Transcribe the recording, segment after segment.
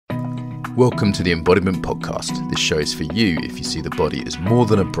Welcome to the Embodiment podcast. This show is for you if you see the body as more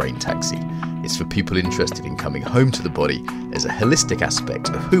than a brain taxi. It's for people interested in coming home to the body as a holistic aspect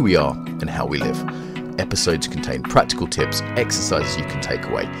of who we are and how we live. Episodes contain practical tips, exercises you can take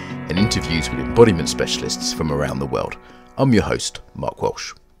away, and interviews with embodiment specialists from around the world. I'm your host, Mark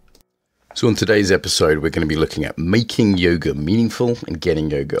Walsh. So on today's episode, we're going to be looking at making yoga meaningful and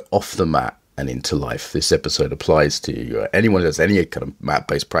getting yoga off the mat and into life. This episode applies to anyone who does any kind of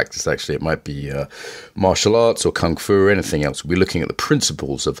mat-based practice. Actually, it might be martial arts or kung fu or anything else. We're looking at the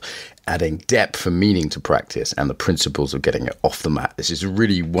principles of adding depth and meaning to practice and the principles of getting it off the mat. This is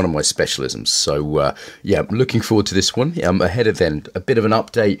really one of my specialisms. So I'm looking forward to this one. Ahead of then, a bit of an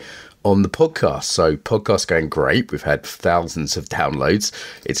update on the podcast. So podcast going great. We've had thousands of downloads.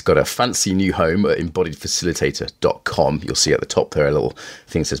 It's got a fancy new home at embodiedfacilitator.com. You'll see at the top there a little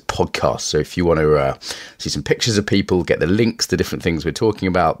thing that says podcast. So if you want to see some pictures of people, get the links to different things we're talking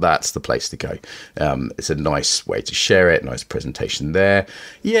about, that's the place to go. It's a nice way to share it. Nice presentation there.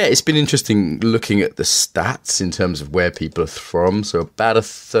 Yeah, it's been interesting looking at the stats in terms of where people are from. So about a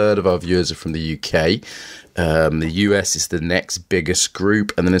third of our viewers are from the UK. The US is the next biggest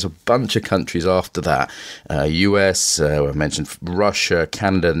group, and then there's a bunch of countries after that. US, I mentioned Russia,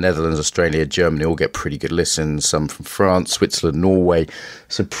 Canada, Netherlands, Australia, Germany all get pretty good listens. Some from France, Switzerland, Norway.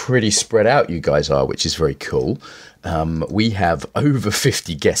 So pretty spread out you guys are, which is very cool. We have over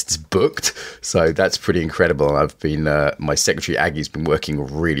 50 guests booked, so that's pretty incredible. I've been, my secretary Aggie's been working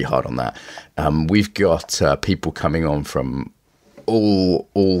really hard on that. We've got people coming on from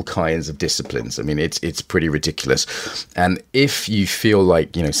all kinds of disciplines. I mean, it's pretty ridiculous. And if you feel like,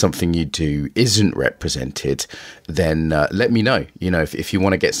 something you do isn't represented, then let me know. If you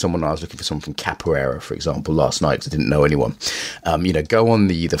want to get someone, I was looking for someone from Capoeira, for example, last night, because I didn't know anyone. Go on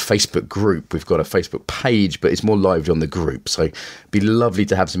the Facebook group. We've got a Facebook page, but it's more lively on the group. So it'd be lovely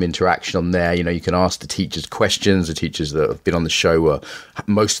to have some interaction on there. You can ask the teachers questions. The teachers that have been on the show,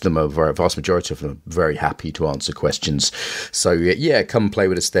 most of them are, vast majority of them are very happy to answer questions. So come play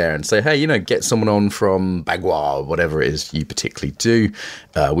with us there and say, hey, get someone on from Bagua or whatever it is you particularly do.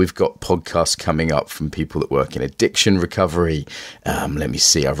 We've got podcasts coming up from people that work in addiction recovery. Let me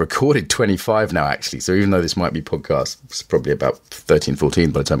see. I've recorded 25 now, actually. So even though this might be podcast, it's probably about 13, 14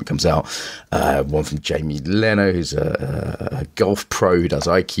 by the time it comes out. One from Jamie Leno, who's a golf pro who does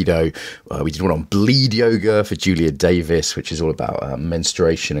Aikido. We did one on bleed yoga for Julia Davis, which is all about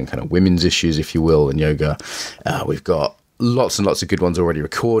menstruation and kind of women's issues, if you will, in yoga. We've got lots and lots of good ones already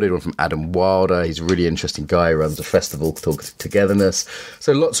recorded. One from Adam Wilder. He's a really interesting guy, runs a festival called Togetherness.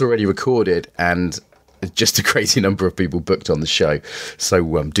 So lots already recorded, and just a crazy number of people booked on the show.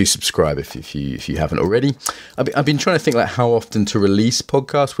 So do subscribe if you haven't already. I've been trying to think like how often to release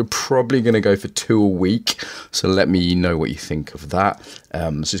podcasts. We're probably going to go for 2 a week. So let me know what you think of that.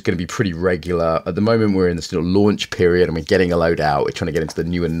 So it's going to be pretty regular. At the moment, we're in this little launch period and we're getting a load out. We're trying to get into the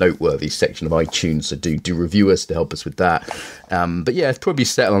new and noteworthy section of iTunes. So do review us to help us with that. But yeah, it's probably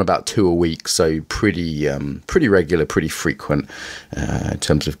settled on about 2 a week. So pretty regular, pretty frequent in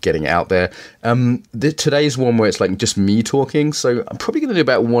terms of getting it out there. Today's one where it's like just me talking. So I'm probably going to do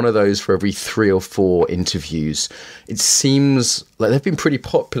about one of those for every 3 or 4 interviews. It seems like they've been pretty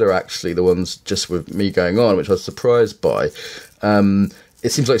popular, actually, the ones just with me going on, which I was surprised by.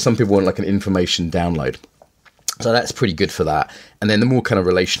 It seems like some people want like an information download. So that's pretty good for that. And then the more kind of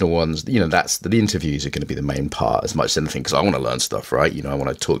relational ones, that's the interviews are going to be the main part as much as anything, because I want to learn stuff, right? I want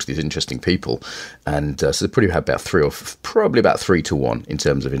to talk to these interesting people. And so they probably have about 3 to 1 in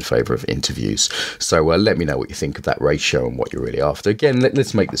terms of in favor of interviews. So let me know what you think of that ratio and what you're really after. Again,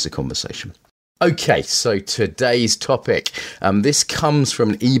 let's make this a conversation. Okay, so today's topic, this comes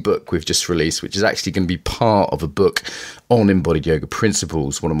from an ebook we've just released, which is actually going to be part of a book on Embodied Yoga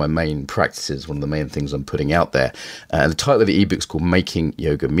Principles, one of my main practices, one of the main things I'm putting out there. The title of the ebook is called Making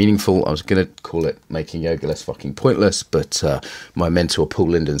Yoga Meaningful. I was going to call it Making Yoga Less Fucking Pointless, but my mentor Paul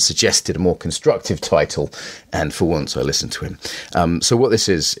Linden suggested a more constructive title, and for once I listened to him. So what this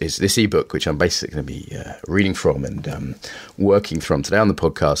is this ebook, which I'm basically going to be reading from and working from today on the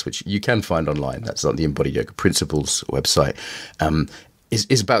podcast, which you can find online. That's on the Embodied Yoga Principles website.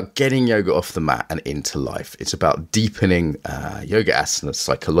 Is about getting yoga off the mat and into life. It's about deepening yoga asanas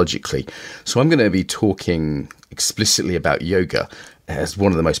psychologically. So I'm going to be talking explicitly about yoga as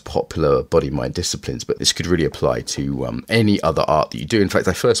one of the most popular body-mind disciplines, but this could really apply to any other art that you do. In fact,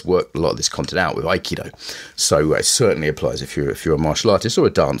 I first worked a lot of this content out with Aikido, so it certainly applies if you're a martial artist or a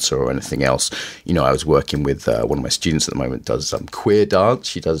dancer or anything else. I was working with one of my students at the moment does queer dance.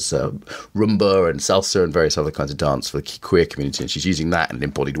 She does rumba and salsa and various other kinds of dance for the queer community, and she's using that in an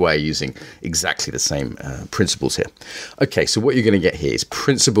embodied way, using exactly the same principles here. Okay, so what you're going to get here is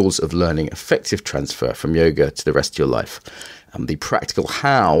principles of learning effective transfer from yoga to the rest of your life. The practical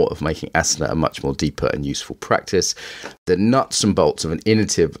how of making asana a much more deeper and useful practice, the nuts and bolts of an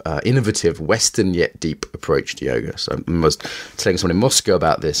innovative Western yet deep approach to yoga. So I was telling someone in Moscow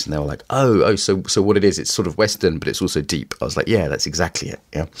about this, and they were like, so what it is, it's sort of Western, but it's also deep. I was like, yeah, that's exactly it.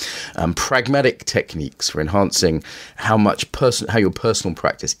 Yeah, pragmatic techniques for enhancing how your personal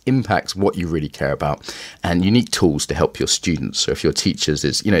practice impacts what you really care about, and unique tools to help your students. So if your teachers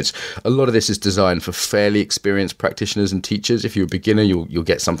it's a lot of this is designed for fairly experienced practitioners and teachers. If you're a beginner, you'll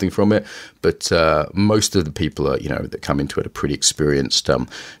get something from it, but most of the people that come into it are pretty experienced.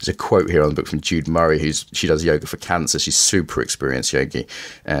 There's a quote here on the book from Jude Murray, she does yoga for cancer. She's super experienced yogi,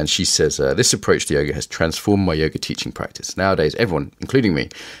 and she says, this approach to yoga has transformed my yoga teaching practice. Nowadays, everyone, including me,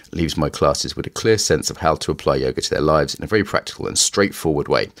 leaves my classes with a clear sense of how to apply yoga to their lives in a very practical and straightforward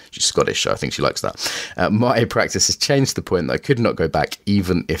way. She's Scottish, so I think she likes that. My practice has changed to the point that I could not go back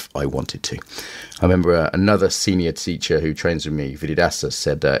even if I wanted to. I remember another senior teacher who trains with me, Vidyadasa,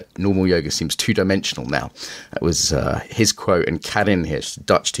 said normal yoga seems two-dimensional now. That was his quote. And Kadin, his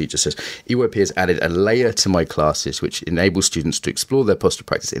Dutch teacher, says, EYP has added a layer to my classes which enables students to explore their posture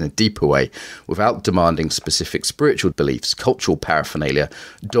practice in a deeper way without demanding specific spiritual beliefs, cultural paraphernalia,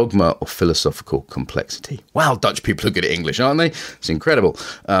 dogma, or philosophical complexity. Wow, Dutch people are good at English, aren't they? It's incredible.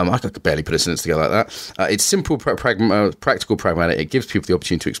 I could barely put a sentence together like that. It's simple, practical, pragmatic. It gives people the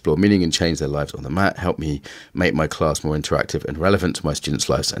opportunity to explore meaning and change their lives on the mat, help me make my class more interactive and relevant to my students'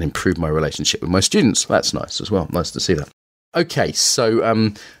 lives, and improve my relationship with my students. That's nice as well. Nice to see that. Okay,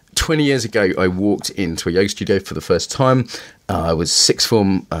 so 20 years ago, I walked into a yoga studio for the first time. I was sixth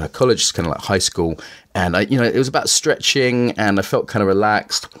form college, kind of like high school, and it was about stretching, and I felt kind of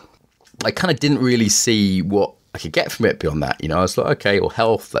relaxed. I kind of didn't really see what I could get from it beyond that. I was like, okay, well,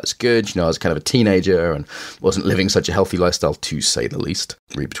 health, that's good. I was kind of a teenager and wasn't living such a healthy lifestyle, to say the least,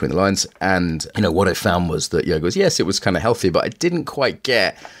 read between the lines. And, what I found was that yoga was, yes, it was kind of healthy, but I didn't quite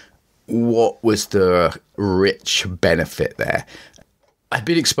get what was the rich benefit there. I'd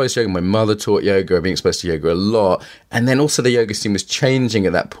been exposed to yoga. My mother taught yoga. I'd been exposed to yoga a lot. And then also the yoga scene was changing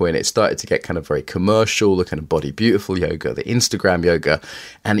at that point. It started to get kind of very commercial, the kind of body beautiful yoga, the Instagram yoga.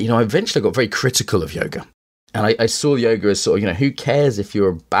 And, I eventually got very critical of yoga. And I saw yoga as sort of, who cares if you're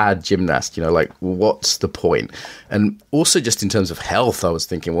a bad gymnast? What's the point? And also just in terms of health, I was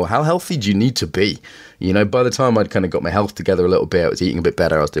thinking, well, how healthy do you need to be? By the time I'd kind of got my health together a little bit, I was eating a bit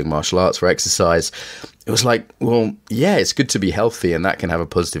better, I was doing martial arts for exercise. It was like, well, yeah, it's good to be healthy and that can have a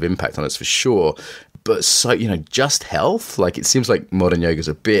positive impact on us for sure. But so, just health, it seems like modern yoga is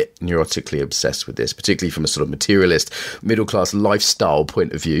a bit neurotically obsessed with this, particularly from a sort of materialist, middle-class lifestyle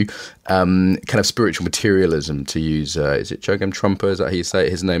point of view, kind of spiritual materialism, to use, is it Chogyam Trungpa, is that how you say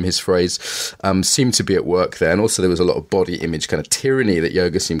it, his name, his phrase, seemed to be at work there. And also there was a lot of body image kind of tyranny that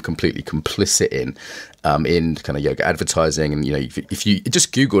yoga seemed completely complicit in kind of yoga advertising. And, if you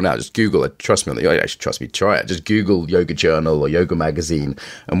just Google now, trust me on that, actually trust me, try it. Just Google yoga journal or yoga magazine,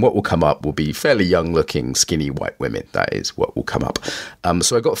 and what will come up will be fairly young looking, skinny white women. That is what will come up.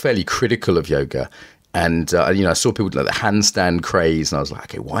 So I got fairly critical of yoga. And, I saw people do the handstand craze, and I was like,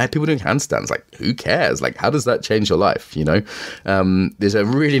 okay, why are people doing handstands? Who cares? How does that change your life? There's a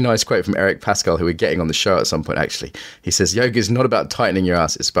really nice quote from Eric Pascal, who we're getting on the show at some point, actually. He says, yoga is not about tightening your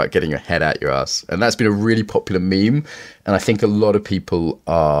ass, it's about getting your head out your ass. And that's been a really popular meme. And I think a lot of people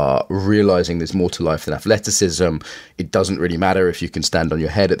are realizing there's more to life than athleticism. It doesn't really matter if you can stand on your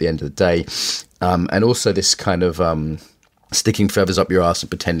head at the end of the day. And also this kind of sticking feathers up your ass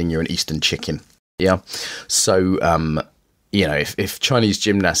and pretending you're an Eastern chicken. Yeah. So, if Chinese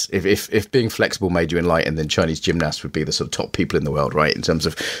gymnasts, if being flexible made you enlightened, then Chinese gymnasts would be the sort of top people in the world, right? In terms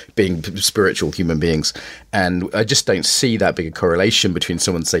of being spiritual human beings. And I just don't see that big a correlation between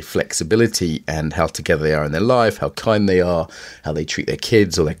someone's, say, flexibility and how together they are in their life, how kind they are, how they treat their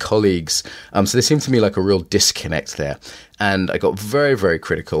kids or their colleagues. So there seemed to me like a real disconnect there. And I got very, very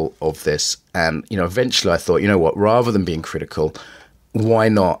critical of this. And, eventually I thought, what, rather than being critical, why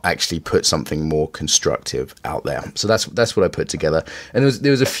not actually put something more constructive out there? So that's what I put together. And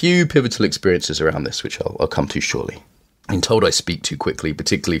there was a few pivotal experiences around this, which I'll come to shortly. I'm told I speak too quickly,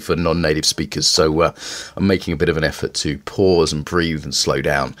 particularly for non-native speakers. So I'm making a bit of an effort to pause and breathe and slow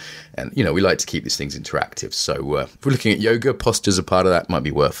down. And, we like to keep these things interactive. So if we're looking at yoga, postures are part of that. Might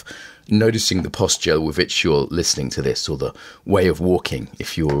be worth noticing the posture with which you're listening to this, or the way of walking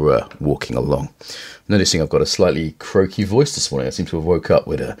if you're walking along. Noticing I've got a slightly croaky voice this morning. I seem to have woke up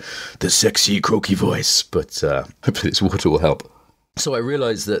with the sexy croaky voice, but hopefully this water will help. So I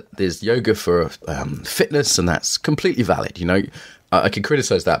realised that there's yoga for fitness, and that's completely valid. I can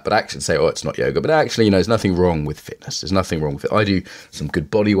criticise that, but actually say, it's not yoga. But actually, there's nothing wrong with fitness. There's nothing wrong with it. I do some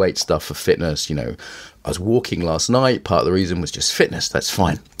good body weight stuff for fitness. I was walking last night. Part of the reason was just fitness. That's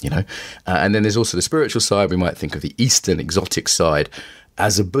fine, And then there's also the spiritual side. We might think of the Eastern exotic side.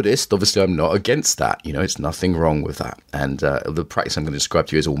 As a Buddhist, obviously, I'm not against that. It's nothing wrong with that. And the practice I'm going to describe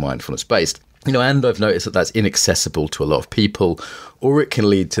to you is all mindfulness based. And I've noticed that that's inaccessible to a lot of people, or it can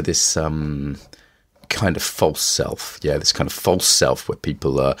lead to this kind of false self. Yeah, this kind of false self where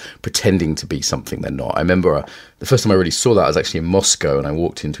people are pretending to be something they're not. I remember the first time I really saw that, I was actually in Moscow, and I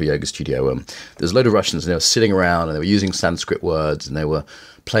walked into a yoga studio. There's a load of Russians, and they were sitting around, and they were using Sanskrit words, and they were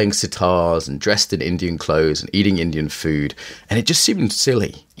playing sitars and dressed in Indian clothes and eating Indian food. And it just seemed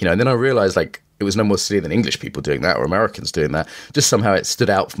silly, And then I realized, it was no more silly than English people doing that or Americans doing that. Just somehow it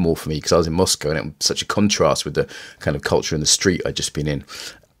stood out more for me because I was in Moscow, and it was such a contrast with the kind of culture in the street I'd just been in.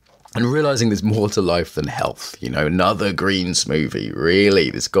 And realizing there's more to life than health, another green smoothie.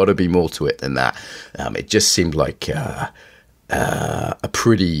 Really, there's got to be more to it than that. It just seemed like a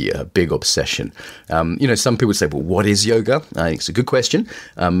pretty big obsession. Some people say, well, what is yoga? I think it's a good question.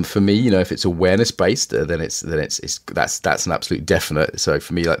 For me, if it's awareness based, then that's an absolute definite. So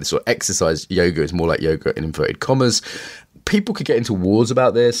for me, like the sort of exercise yoga is more like yoga in inverted commas. People could get into wars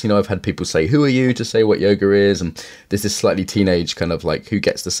about this. I've had people say, who are you to say what yoga is? And there's this slightly teenage kind of like, who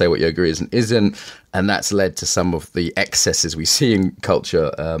gets to say what yoga is and isn't? And that's led to some of the excesses we see in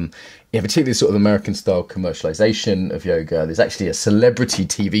culture. Particularly sort of American style commercialization of yoga. There's actually a celebrity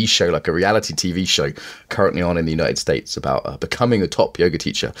TV show, like a reality TV show currently on in the United States about becoming a top yoga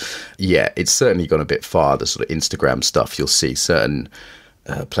teacher. Yeah, it's certainly gone a bit far, the sort of Instagram stuff. You'll see certain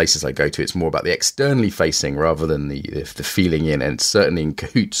places I go to, it's more about the externally facing rather than the feeling in, and certainly in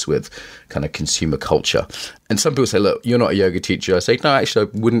cahoots with kind of consumer culture. And some people say, look, you're not a yoga teacher. I say, no, actually, I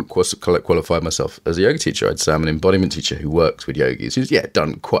wouldn't qualify myself as a yoga teacher. I'd say I'm an embodiment teacher who works with yogis, who's,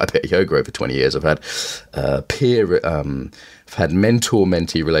 done quite a bit of yoga over 20 years. I've had I've had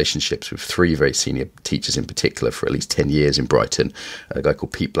mentor-mentee relationships with 3 very senior teachers in particular for at least 10 years in Brighton. A guy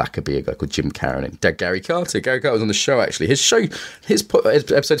called Pete Blackerby, a guy called Jim Caron, and Gary Carter. Gary Carter was on the show, actually. His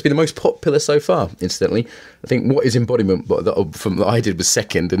episode's been the most popular so far, incidentally. I think What is Embodiment, from that I did, was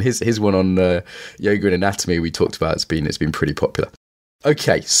second, and his one on yoga and anatomy we talked about, it's been pretty popular.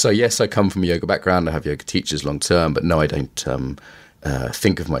 Okay, so yes, I come from a yoga background. I have yoga teachers long term, but no, I don't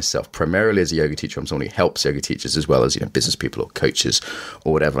think of myself primarily as a yoga teacher. I'm someone who helps yoga teachers as well as business people or coaches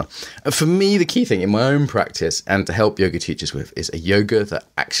or whatever. And for me, the key thing in my own practice and to help yoga teachers with is a yoga that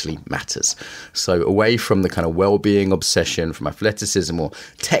actually matters. So away from the kind of well-being obsession, from athleticism or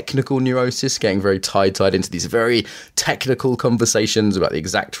technical neurosis, getting very tied into these very technical conversations about the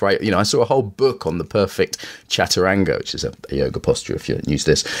exact right. I saw a whole book on the perfect chaturanga, which is a yoga posture if you're new to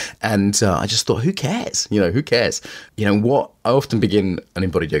this, and I just thought, who cares? Who cares? What I often begin an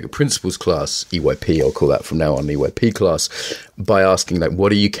Embodied Yoga Principles class, EYP, I'll call that from now on, EYP class, by asking, what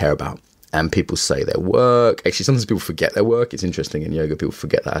do you care about? And people say their work. Actually, sometimes people forget their work. It's interesting in yoga, people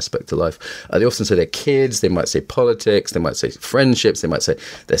forget that aspect of life. They often say their kids, they might say politics, they might say friendships, they might say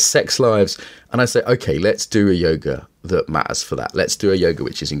their sex lives. And I say, okay, let's do a yoga that matters for that. Let's do a yoga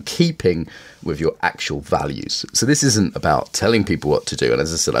which is in keeping with your actual values. So this isn't about telling people what to do. And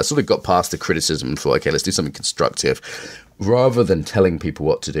as I said, I sort of got past the criticism and thought, okay, let's do something constructive. Rather than telling people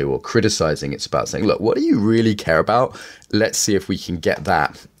what to do or criticizing, it's about saying, look, what do you really care about? Let's see if we can get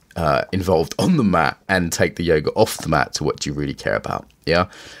that involved on the mat and take the yoga off the mat to what do you really care about. Yeah.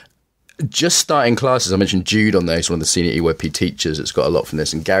 Just starting classes, I mentioned Jude on there, he's one of the senior EYP teachers that's got a lot from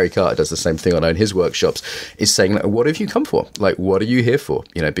this, and Gary Carter does the same thing I know in his workshops, is saying, what have you come for? What are you here for?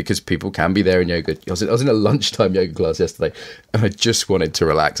 Because people can be there in yoga. I was in a lunchtime yoga class yesterday, and I just wanted to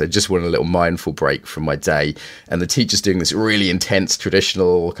relax. I just wanted a little mindful break from my day, and the teacher's doing this really intense,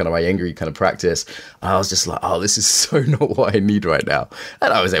 traditional, kind of Iyengar kind of practice. I was just like, oh, this is so not what I need right now.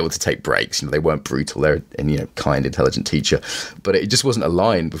 And I was able to take breaks. They weren't brutal. They're a kind, intelligent teacher, but it just wasn't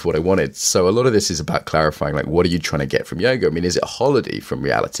aligned with what I wanted. So a lot of this is about clarifying, what are you trying to get from yoga? I mean, is it a holiday from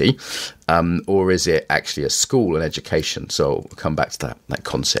reality, or is it actually a school and education? So we'll come back to that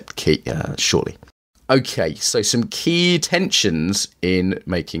concept shortly. Okay, so some key tensions in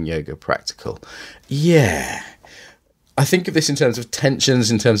making yoga practical. Yeah. I think of this in terms of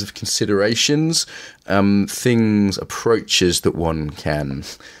tensions, in terms of considerations, things, approaches that one can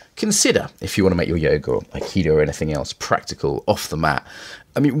consider if you want to make your yoga or aikido or anything else practical off the mat.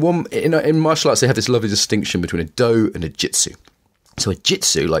 I mean, in martial arts, they have this lovely distinction between a do and a jitsu. So a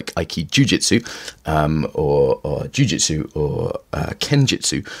jitsu, like Aiki Jujitsu, or Jujitsu or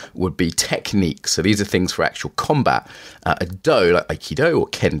Kenjutsu, would be technique. So these are things for actual combat. A do, like Aikido or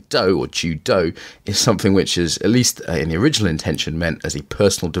Kendo or Judo, is something which is, at least in the original intention, meant as a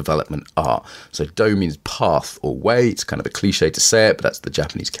personal development art. So do means path or way. It's kind of a cliche to say it, but that's the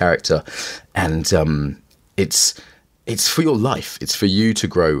Japanese character. And it's for your life. It's for you to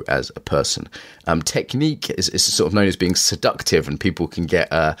grow as a person. Technique is sort of known as being seductive, and people can get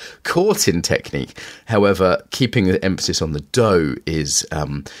caught in technique. However, keeping the emphasis on the do is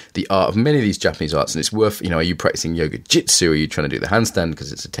the art of many of these Japanese arts. And it's worth, are you practicing yoga jitsu? Are you trying to do the handstand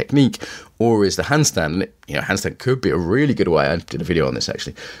because it's a technique? Or is the handstand, and handstand could be a really good way, I did a video on this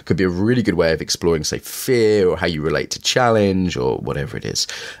actually, could be a really good way of exploring, say, fear or how you relate to challenge or whatever it is.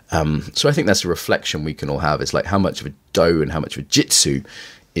 So I think that's a reflection we can all have. It's like how much of a do and how much of a jitsu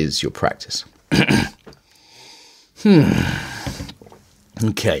is your practice.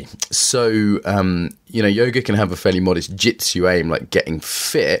 Okay, so, yoga can have a fairly modest jitsu aim, like getting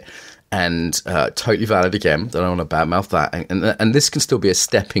fit, and totally valid again. I don't want to badmouth that. And this can still be a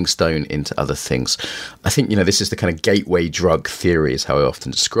stepping stone into other things. I think, this is the kind of gateway drug theory is how I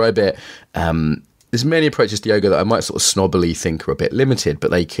often describe it. There's many approaches to yoga that I might sort of snobbily think are a bit limited,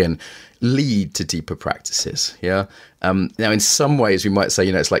 but they can lead to deeper practices. Yeah. Now, in some ways, we might say,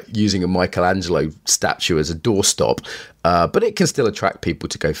 it's like using a Michelangelo statue as a doorstop, but it can still attract people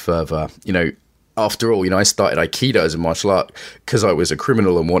to go further. After all, I started Aikido as a martial art because I was a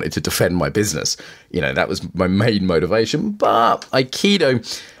criminal and wanted to defend my business. That was my main motivation. But Aikido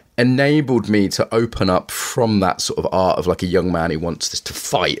enabled me to open up from that sort of art of like a young man who wants to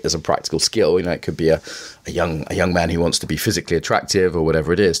fight as a practical skill. It could be a young man who wants to be physically attractive or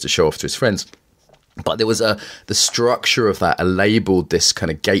whatever it is to show off to his friends. But there was the structure of that labeled this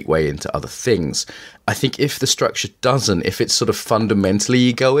kind of gateway into other things. I think if the structure doesn't, if it's sort of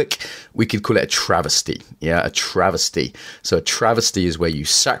fundamentally egoic, we could call it a travesty. Yeah, a travesty. So a travesty is where you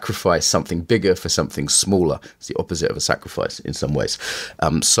sacrifice something bigger for something smaller. It's the opposite of a sacrifice in some ways.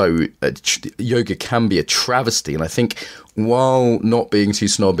 So yoga can be a travesty. And I think while not being too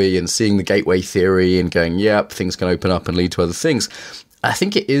snobby and seeing the gateway theory and going, yep, things can open up and lead to other things, I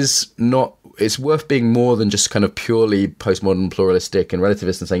think it's worth being more than just kind of purely postmodern, pluralistic and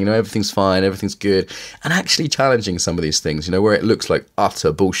relativist and saying, everything's fine, everything's good, and actually challenging some of these things, where it looks like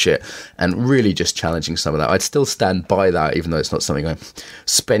utter bullshit, and really just challenging some of that. I'd still stand by that, even though it's not something I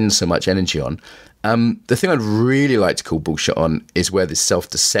spend so much energy on. The thing I'd really like to call bullshit on is where there's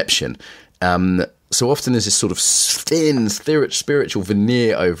self-deception. So often there's this sort of thin, spiritual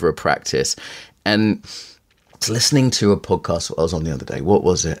veneer over a practice, and listening to a podcast I was on the other day. What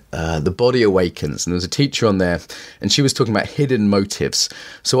was it? The Body Awakens. And there was a teacher on there, and she was talking about hidden motives.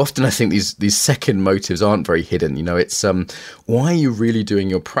 So often I think these second motives aren't very hidden. It's why are you really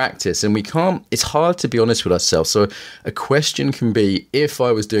doing your practice? And it's hard to be honest with ourselves. So a question can be, if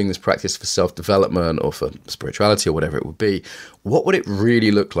I was doing this practice for self-development or for spirituality or whatever it would be, what would it really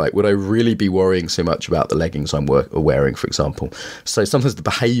look like? Would I really be worrying so much about the leggings I'm wearing, for example? So sometimes the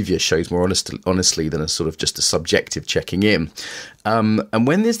behavior shows more honestly than a sort of just a subjective checking in. And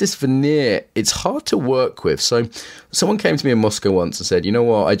when there's this veneer, it's hard to work with. So someone came to me in Moscow once and said,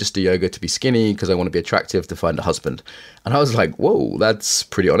 I just do yoga to be skinny because I want to be attractive to find a husband. And I was like, whoa, that's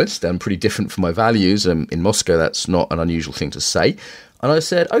pretty honest and pretty different from my values. In Moscow, that's not an unusual thing to say. And I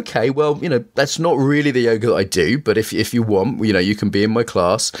said, okay, well, that's not really the yoga that I do, but if you want, you can be in my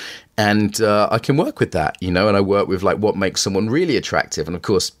class and I can work with that, and I work with like what makes someone really attractive. And of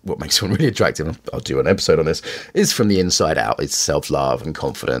course, what makes someone really attractive, I'll do an episode on this, is from the inside out. It's self-love and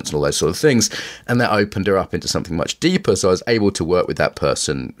confidence and all those sort of things. And that opened her up into something much deeper. So I was able to work with that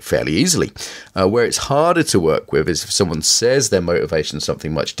person fairly easily. Where it's harder to work with is if someone says their motivation is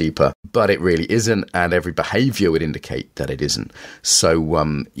something much deeper, but it really isn't. And every behavior would indicate that it isn't. So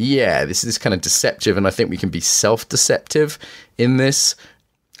this is kind of deceptive. And I think we can be self-deceptive in this.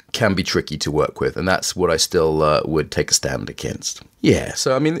 Can be tricky to work with, and that's what I still would take a stand against. Yeah,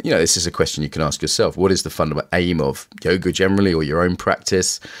 so this is a question you can ask yourself. What is the fundamental aim of yoga generally, or your own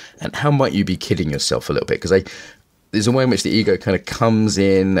practice, and how might you be kidding yourself a little bit? Because there's a way in which the ego kind of comes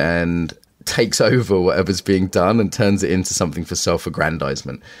in and takes over whatever's being done and turns it into something for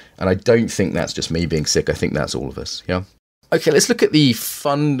self-aggrandizement. And I don't think that's just me being sick. I think that's all of us, yeah? Okay, let's look at the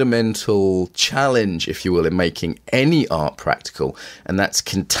fundamental challenge, if you will, in making any art practical, and that's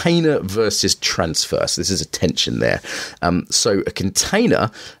container versus transfer. So this is a tension there. So a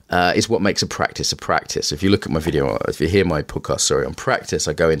container is what makes a practice a practice. If you look at my video, if you hear my podcast, on practice,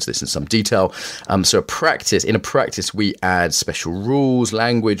 I go into this in some detail. So in a practice, we add special rules,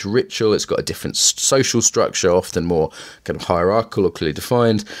 language, ritual. It's got a different social structure, often more kind of hierarchical or clearly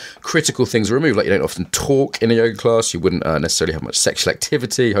defined. Critical things are removed, like you don't often talk in a yoga class. You wouldn't necessarily have much sexual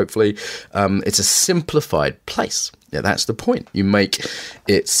activity, hopefully. It's a simplified place. Yeah, that's the point. You make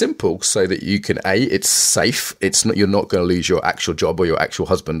it simple so that you can, it's safe. You're not going to lose your actual job or your actual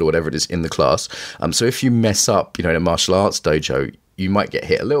husband or whatever it is in the class. So if you mess up, in a martial arts dojo, you might get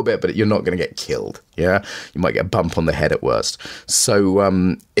hit a little bit, but you're not going to get killed. Yeah, you might get a bump on the head at worst.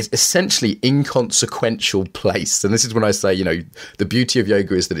 So it's essentially inconsequential place. And this is when I say, the beauty of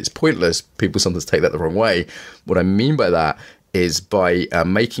yoga is that it's pointless. People sometimes take that the wrong way. What I mean by that is by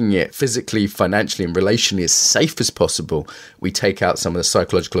making it physically, financially, and relationally as safe as possible, we take out some of the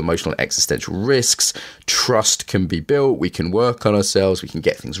psychological, emotional, and existential risks. Trust can be built. We can work on ourselves. We can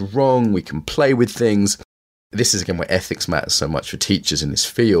get things wrong. We can play with things. This is, again, where ethics matters so much for teachers in this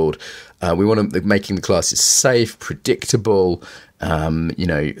field. We want to making the classes safe, predictable,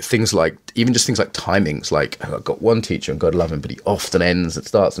 things like timings. Like, I've got one teacher, and God love him, but he often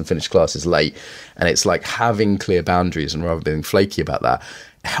starts and finishes classes late. And it's like having clear boundaries and rather than being flaky about that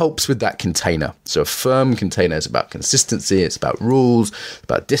helps with that container. So a firm container is about consistency. It's about rules, it's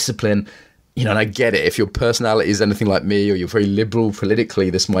about discipline. And I get it. If your personality is anything like me or you're very liberal politically,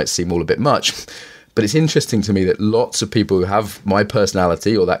 this might seem all a bit much. But it's interesting to me that lots of people who have my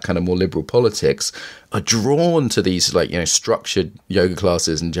personality or that kind of more liberal politics are drawn to these structured yoga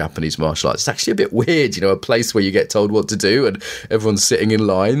classes and Japanese martial arts. It's actually a bit weird, a place where you get told what to do and everyone's sitting in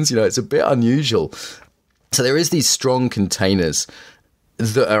lines. It's a bit unusual. So there is these strong containers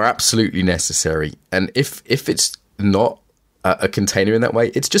that are absolutely necessary. And if it's not a container in that way,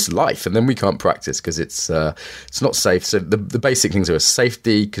 it's just life, and then we can't practice because it's not safe. So the basic things are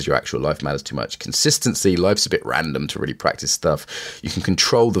safety, because your actual life matters too much. Consistency, life's a bit random to really practice stuff. You can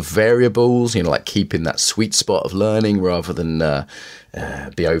control the variables, like keep in that sweet spot of learning rather than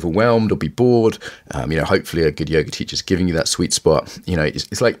be overwhelmed or be bored. Hopefully a good yoga teacher is giving you that sweet spot.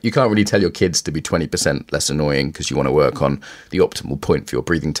 It's like you can't really tell your kids to be 20% less annoying because you want to work on the optimal point for your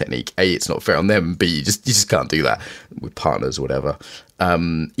breathing technique. A, it's not fair on them. B, you just can't do that with partners or whatever.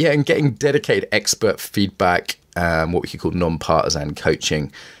 And getting dedicated expert feedback, what we could call non-partisan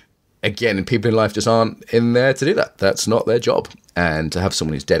coaching. Again, people in life just aren't in there to do that. That's not their job. And to have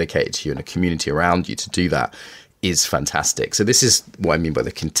someone who's dedicated to you and a community around you to do that is fantastic. So this is what I mean by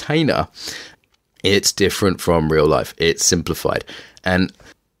the container. It's different from real life. It's simplified. And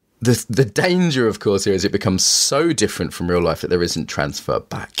the danger, of course, here is it becomes so different from real life that there isn't transfer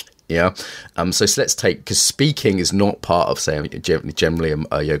back. Yeah. So let's take, because speaking is not part of, say, generally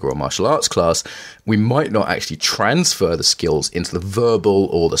a yoga or martial arts class, we might not actually transfer the skills into the verbal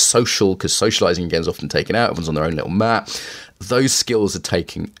or the social, because socializing again is often taken out. Everyone's on their own little mat. Those skills are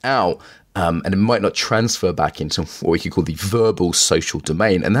taken out. And it might not transfer back into what we could call the verbal social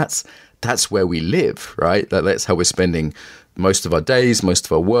domain. And that's where we live, right? That's how we're spending most of our days, most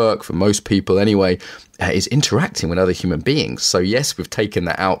of our work, for most people anyway, is interacting with other human beings. So yes, we've taken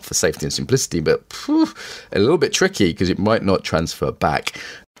that out for safety and simplicity, but a little bit tricky because it might not transfer back.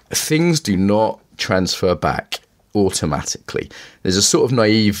 Things do not transfer back automatically. There's a sort of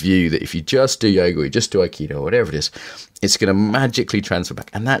naive view that if you just do yoga or you just do aikido or whatever it is, it's going to magically transfer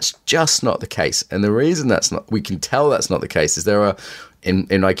back. And that's just not the case. And the reason we can tell that's not the case is there are, in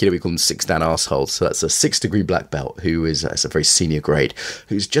aikido we call them 6-dan arseholes. So that's a 6-degree black belt that's a very senior grade,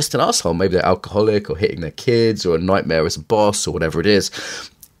 who's just an arsehole. Maybe they're alcoholic or hitting their kids or a nightmare as a boss or whatever it is.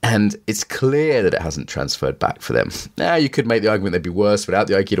 And it's clear that it hasn't transferred back for them. Now, you could make the argument they'd be worse without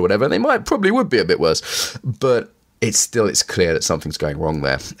the aikido or whatever, and they probably would be a bit worse. But it's clear that something's going wrong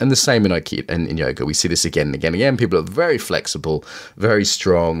there. And the same in aikido and in yoga. We see this again and again and again. People are very flexible, very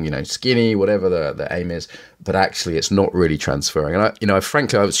strong, skinny, whatever the aim is. But actually, it's not really transferring. And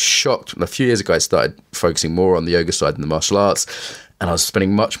frankly, I was shocked. A few years ago, I started focusing more on the yoga side than the martial arts. And I was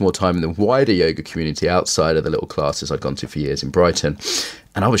spending much more time in the wider yoga community outside of the little classes I'd gone to for years in Brighton.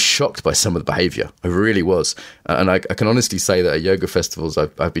 And I was shocked by some of the behaviour. I really was. And I can honestly say that at yoga festivals,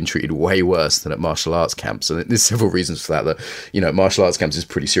 I've been treated way worse than at martial arts camps. And there's several reasons for that. At martial arts camps, there's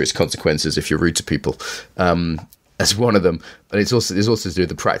pretty serious consequences if you're rude to people. As one of them. But there's also to do with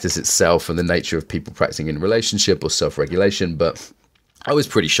the practice itself and the nature of people practicing in relationship or self-regulation. But I was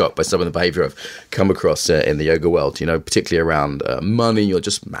pretty shocked by some of the behavior I've come across in the yoga world, particularly around money or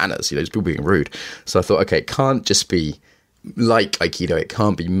just manners, just people being rude. So I thought, okay, it can't just be like Aikido, it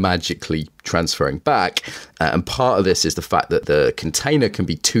can't be magically transferring back. And part of this is the fact that the container can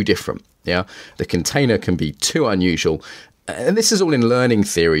be too different. Yeah, the container can be too unusual. And this is all in learning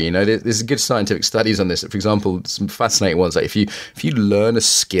theory. There's good scientific studies on this. For example, some fascinating ones. Like if you learn a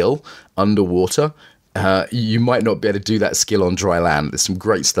skill underwater, you might not be able to do that skill on dry land. There's some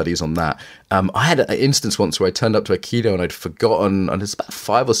great studies on that. I had an instance once where I turned up to Aikido and I'd forgotten, and it's about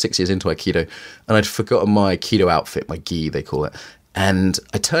 5 or 6 years into Aikido, and I'd forgotten my Aikido outfit, my gi, they call it. And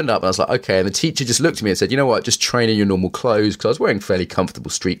I turned up and I was like, okay. And the teacher just looked at me and said, you know what, just train in your normal clothes, because I was wearing fairly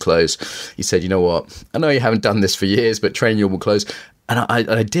comfortable street clothes. He said, you know what, I know you haven't done this for years, but train in your normal clothes. And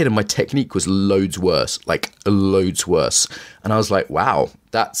I did, and my technique was loads worse. And I was like, wow,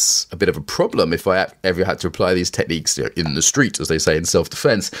 that's a bit of a problem if I ever had to apply these techniques in the street, as they say, in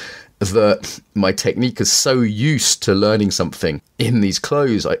self-defense, that my technique is so used to learning something in these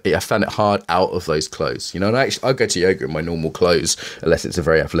clothes, I found it hard out of those clothes. And I go to yoga in my normal clothes, unless it's a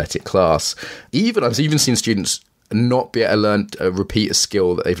very athletic class. I've even seen students not be able to repeat a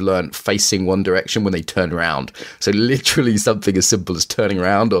skill that they've learned facing one direction when they turn around. So literally something as simple as turning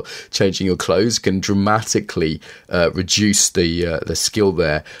around or changing your clothes can dramatically reduce the skill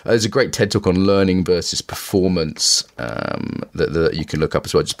there. There's a great TED talk on learning versus performance that you can look up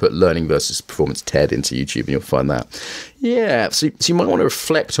as well. Just put learning versus performance TED into YouTube and you'll find that. Yeah, so you might want to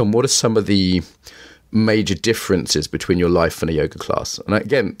reflect on what are some of the major differences between your life and a yoga class. And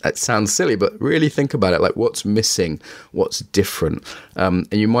again, that sounds silly, but really think about it, like what's missing, what's different. And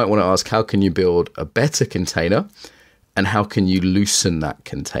you might want to ask, how can you build a better container, and how can you loosen that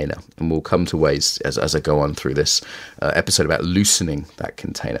container? And we'll come to ways as I go on through this episode about loosening that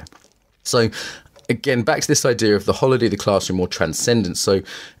container. So again, back to this idea of the holiday, the classroom, or transcendence. So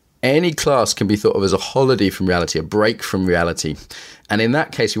any class can be thought of as a holiday from reality, a break from reality. And in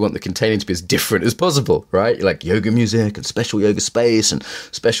that case, we want the container to be as different as possible, right? Like yoga music and special yoga space and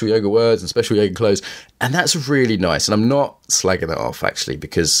special yoga words and special yoga clothes. And that's really nice. And I'm not slagging that off, actually,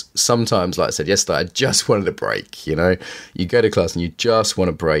 because sometimes, like I said yesterday, I just wanted a break. You go to class and you just want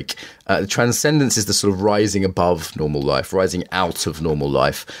a break. The transcendence is the sort of rising above normal life, rising out of normal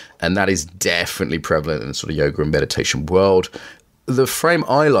life. And that is definitely prevalent in the sort of yoga and meditation world. The frame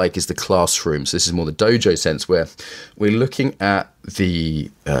I like is the classroom. So this is more the dojo sense, where we're looking at the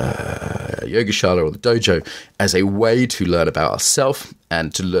yogashala or the dojo as a way to learn about ourselves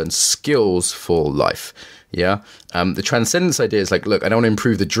and to learn skills for life. Yeah. The transcendence idea is like, look, I don't want to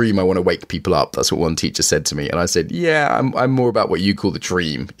improve the dream. I want to wake people up. That's what one teacher said to me. And I said, yeah, I'm more about what you call the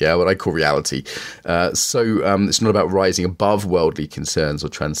dream. Yeah. What I call reality. So it's not about rising above worldly concerns or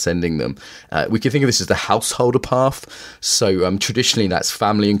transcending them. We can think of this as the householder path. So traditionally that's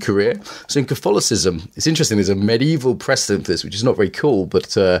family and career. So in Catholicism, it's interesting. There's a medieval precedent for this, which is not very cool,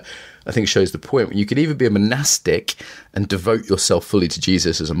 but I think shows the point. You could either be a monastic and devote yourself fully to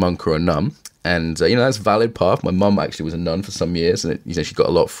Jesus as a monk or a nun. And, that's a valid path. My mum actually was a nun for some years, and, she got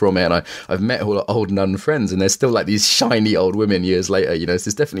a lot from it. And I've met all old nun friends, and they're still like these shiny old women years later. So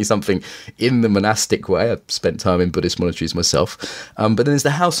there's definitely something in the monastic way. I've spent time in Buddhist monasteries myself. But then there's the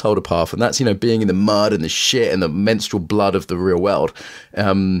householder path, and that's, being in the mud and the shit and the menstrual blood of the real world.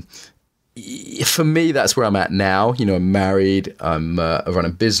 For me, that's where I'm at now. I'm married, I run a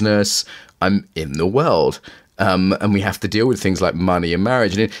business, I'm in the world. And we have to deal with things like money and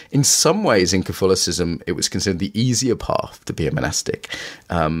marriage. And in some ways, in Catholicism, it was considered the easier path to be a monastic.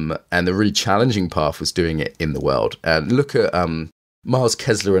 And the really challenging path was doing it in the world. And look at Miles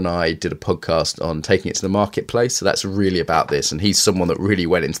Kessler and I did a podcast on taking it to the marketplace. So that's really about this. And he's someone that really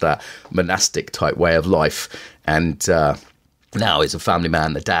went into that monastic type way of life. And now he's a family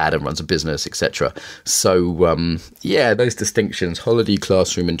man, a dad, and runs a business, etc. So, those distinctions, holiday,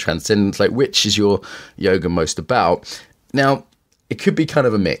 classroom, and transcendence, like which is your yoga most about? Now, it could be kind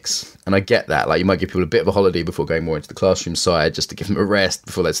of a mix, and I get that. Like you might give people a bit of a holiday before going more into the classroom side, just to give them a rest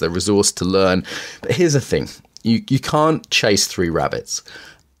before that's their resource to learn. But here's the thing. You can't chase 3 rabbits.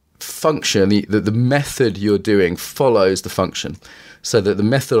 Function, the method you're doing follows the function. So that the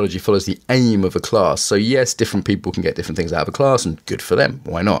methodology follows the aim of a class. So yes, different people can get different things out of a class, and good for them.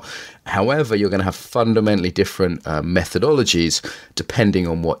 Why not? However, you're going to have fundamentally different methodologies depending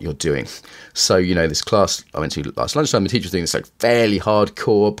on what you're doing. So, this class I went to last lunchtime, the teacher was doing this like fairly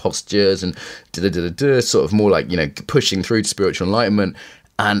hardcore postures and sort of more like, pushing through to spiritual enlightenment.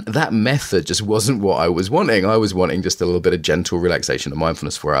 And that method just wasn't what I was wanting. I was wanting just a little bit of gentle relaxation and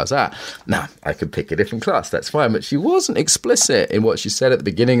mindfulness where I was at. Now, I could pick a different class, that's fine. But she wasn't explicit in what she said at the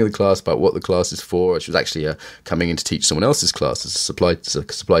beginning of the class about what the class is for. She was actually coming in to teach someone else's class as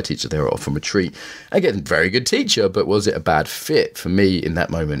a supply teacher. They were off on retreat. Again, very good teacher, but was it a bad fit for me in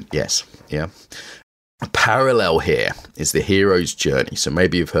that moment? Yes. Yeah. parallel here is the hero's journey. So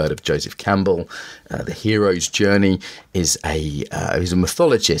maybe you've heard of Joseph Campbell. The hero's journey is he's a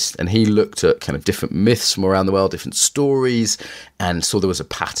mythologist, and he looked at kind of different myths from around the world, different stories, and saw there was a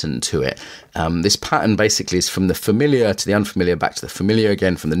pattern to it. This pattern basically is from the familiar to the unfamiliar, back to the familiar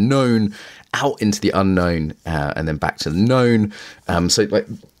again, from the known out into the unknown, and then back to the known. So like,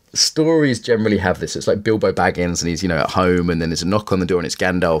 stories generally have this. It's like Bilbo Baggins, and he's, at home, and then there's a knock on the door, and it's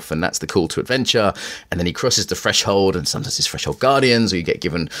Gandalf, and that's the call to adventure. And then he crosses the threshold, and sometimes it's threshold guardians, or you get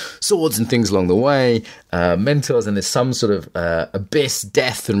given swords and things along the way, mentors, and there's some sort of abyss,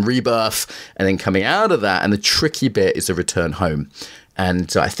 death, and rebirth, and then coming out of that. And the tricky bit is the return home.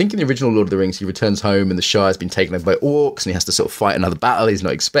 And I think in the original Lord of the Rings, he returns home and the Shire's been taken over by orcs, and he has to sort of fight another battle he's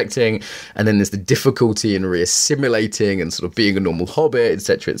not expecting. And then there's the difficulty in reassimilating and sort of being a normal hobbit,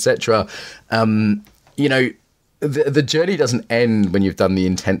 etc., etc. The journey doesn't end when you've done the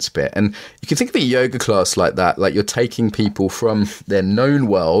intense bit. And you can think of a yoga class like that, like you're taking people from their known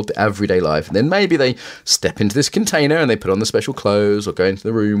world, everyday life, and then maybe they step into this container and they put on the special clothes or go into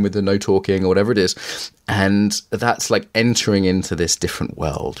the room with the no talking or whatever it is. And that's like entering into this different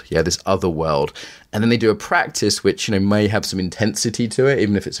world, this other world. And then they do a practice which, may have some intensity to it,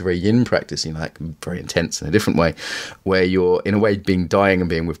 even if it's a very yin practice, like very intense in a different way, where you're in a way dying and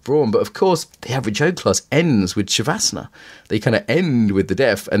being withdrawn. But of course, the average yoga class ends with Shavasana. They kind of end with the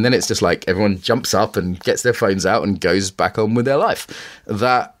death, and then it's just like everyone jumps up and gets their phones out and goes back on with their life.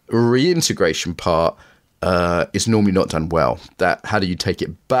 That reintegration part is normally not done well. That how do you take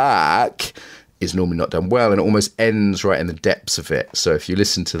it back is normally not done well, and it almost ends right in the depths of it. So if you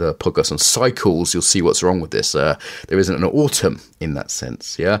listen to the podcast on cycles, you'll see what's wrong with this. There isn't an autumn in that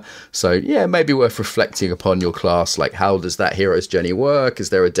sense, So maybe worth reflecting upon your class, like how does that hero's journey work?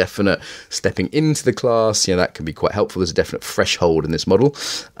 Is there a definite stepping into the class? That can be quite helpful. There's a definite threshold in this model.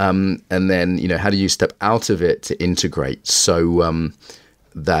 And then, how do you step out of it to integrate? So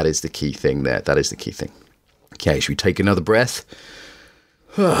that is the key thing there. That is the key thing. Okay, should we take another breath?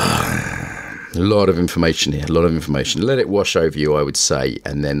 A lot of information here, a lot of information. Let it wash over you, I would say,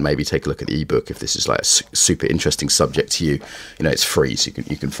 and then maybe take a look at the ebook if this is like a super interesting subject to you. It's free, so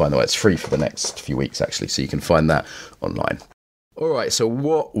you can find that. It's free for the next few weeks, actually, so you can find that online. All right, so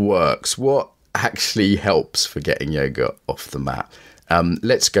what works? What actually helps for getting yoga off the mat?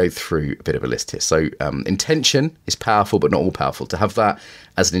 Let's go through a bit of a list here. So intention is powerful, but not all powerful. To have that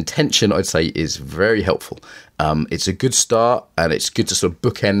as an intention, I'd say, is very helpful. It's a good start, and it's good to sort of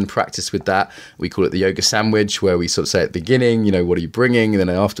bookend practice with that. We call it the yoga sandwich, where we sort of say at the beginning, what are you bringing? And then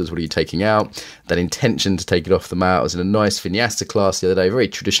afterwards, what are you taking out? That intention to take it off the mat. I was in a nice vinyasa class the other day, very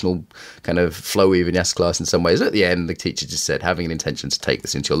traditional kind of flowy vinyasa class in some ways. At the end, the teacher just said, having an intention to take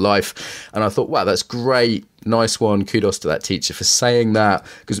this into your life. And I thought, wow, that's great. Nice one. Kudos to that teacher for saying that,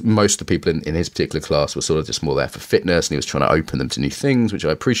 because most of the people in his particular class were sort of just more there for fitness, and he was trying to open them to new things, which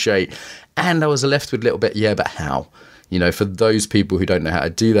I appreciate. And I was left with a little bit, but how? For those people who don't know how to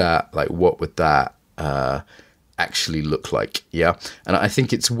do that, like what would that actually look like? And I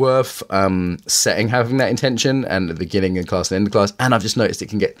think it's worth having that intention and at the beginning of class and end of class. And I've just noticed it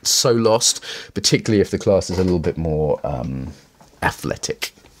can get so lost, particularly if the class is a little bit more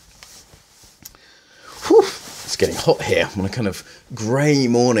athletic. Whew, it's getting hot here. I'm on a kind of grey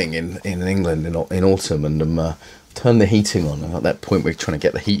morning in England in autumn, and turn the heating on. At that point, we're trying to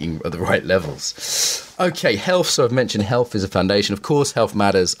get the heating at the right levels. Okay, health. So I've mentioned health is a foundation. Of course, health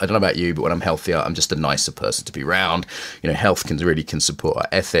matters. I don't know about you, but when I'm healthier, I'm just a nicer person to be around. Health can support our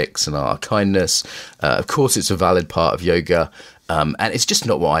ethics and our kindness. Of course, it's a valid part of yoga. And it's just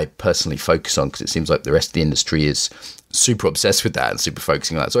not what I personally focus on, because it seems like the rest of the industry is super obsessed with that and super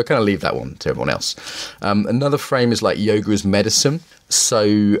focusing on that. So I kind of leave that one to everyone else. Another frame is like yoga as medicine. So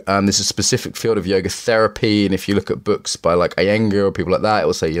there's a specific field of yoga therapy. And if you look at books by like Iyengar or people like that, it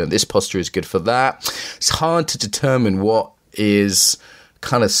will say, this posture is good for that. It's hard to determine what is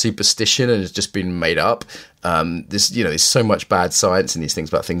kind of superstition and has just been made up. There's so much bad science in these things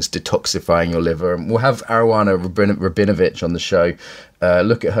about things detoxifying your liver. And we'll have Arowana Rabinovich on the show.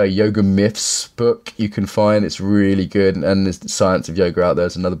 Look at her Yoga Myths book. You can find it's really good. And there's Science of Yoga out there.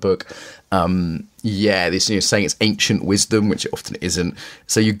 There's another book. This saying it's ancient wisdom, which it often isn't.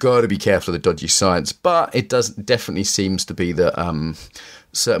 So you've got to be careful of the dodgy science. But it definitely seems to be that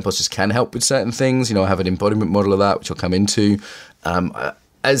certain postures can help with certain things. I have an embodiment model of that, which I'll come into.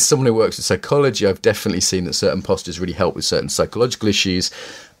 As someone who works with psychology, I've definitely seen that certain postures really help with certain psychological issues.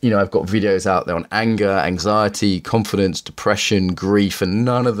 I've got videos out there on anger, anxiety, confidence, depression, grief, and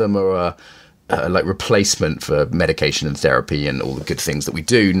none of them are like replacement for medication and therapy and all the good things that we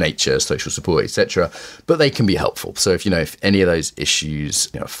do, nature, social support, etc. But they can be helpful. So if any of those issues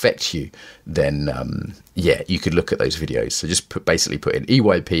affect you, then you could look at those videos. So just basically put in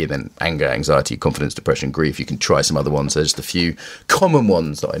EYP and then anger, anxiety, confidence, depression, grief. You can try some other ones. There's the few common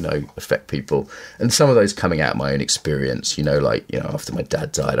ones that I know affect people, and some of those coming out of my own experience. After my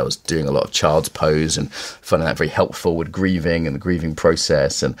dad died, I was doing a lot of child's pose and finding that very helpful with grieving and the grieving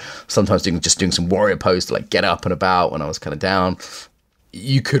process, and sometimes doing some warrior pose to like get up and about when I was kind of down.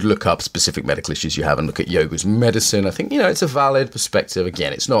 You could look up specific medical issues you have and look at yoga as medicine. I think, it's a valid perspective.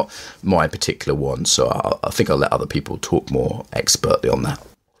 Again, it's not my particular one, so I think I'll let other people talk more expertly on that.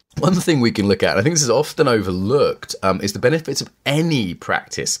 One thing we can look at, and I think this is often overlooked, is the benefits of any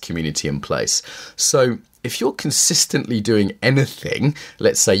practice, community, and place. So if you're consistently doing anything,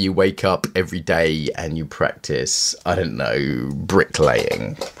 let's say you wake up every day and you practice,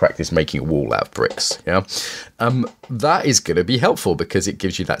 bricklaying, practice making a wall out of bricks, that is going to be helpful because it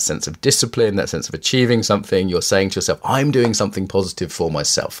gives you that sense of discipline, that sense of achieving something. You're saying to yourself, I'm doing something positive for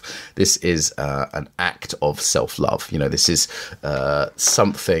myself. This is an act of self-love. This is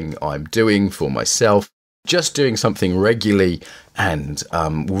something I'm doing for myself. Just doing something regularly and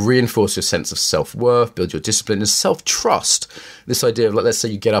will reinforce your sense of self-worth, build your discipline and self-trust. This idea of, let's say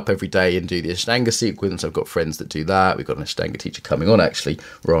you get up every day and do the Ashtanga sequence. I've got friends that do that. We've got an Ashtanga teacher coming on, actually,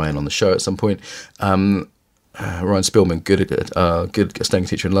 Ryan, on the show at some point. Ryan Spillman, good Ashtanga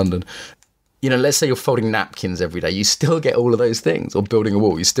teacher in London. Let's say you're folding napkins every day, you still get all of those things, or building a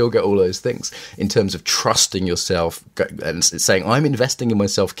wall, you still get all those things in terms of trusting yourself and saying, I'm investing in my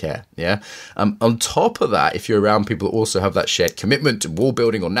self-care. Yeah. On top of that, if you're around people who also have that shared commitment to wall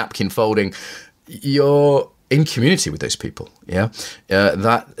building or napkin folding, you're in community with those people. Yeah.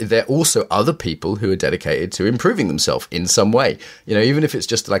 That they're also other people who are dedicated to improving themselves in some way. Even if it's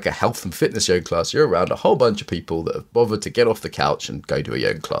just like a health and fitness yoga class, you're around a whole bunch of people that have bothered to get off the couch and go to a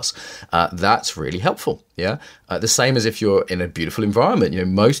yoga class. That's really helpful. Yeah. The same as if you're in a beautiful environment.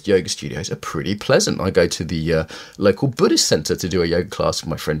 Most yoga studios are pretty pleasant. I go to the local Buddhist center to do a yoga class with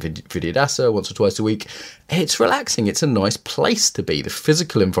my friend Vidyadasa once or twice a week. It's relaxing. It's a nice place to be. The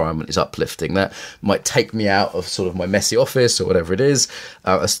physical environment is uplifting. That might take me out of sort of my messy office or whatever it is.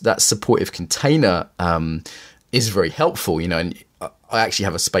 That supportive container is very helpful, and I actually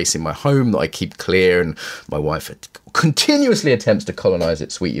have a space in my home that I keep clear, and my wife continuously attempts to colonize it,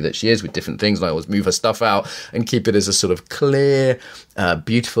 sweetie that she is, with different things, and I always move her stuff out and keep it as a sort of clear,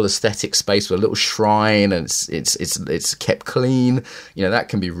 beautiful aesthetic space with a little shrine, and it's kept clean. That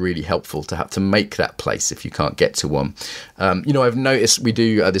can be really helpful to have to make that place if you can't get to one. I've noticed we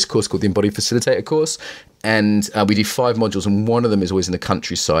do this course called the Embodied Facilitator course, and we do 5 modules, and one of them is always in the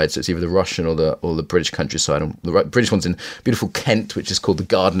countryside. So it's either the Russian or the British countryside. And the British one's in beautiful Kent, which is called the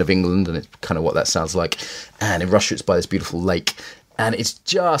Garden of England, and it's kind of what that sounds like. And in Russia, it's by this beautiful lake. And it's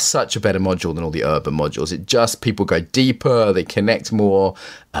just such a better module than all the urban modules. People go deeper, they connect more,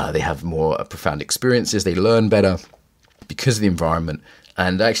 they have more profound experiences, they learn better because of the environment.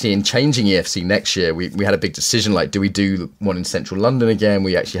 And actually, in changing EFC next year, we had a big decision, like, do we do one in central London again?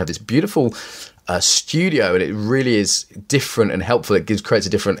 We actually have this beautiful studio, and it really is different and helpful. It creates a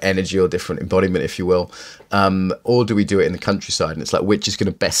different energy or different embodiment, if you will. Or do we do it in the countryside? And it's like, which is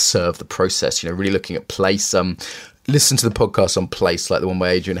going to best serve the process? Really looking at place. Listen to the podcast on place, like the one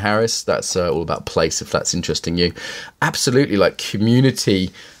by Adrian Harris. That's all about place, if that's interesting you. Absolutely, like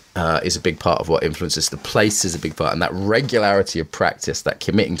community is a big part of what influences. The place is a big part, and that regularity of practice, that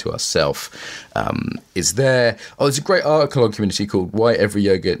committing to ourselves, is there. There's a great article on community called Why Every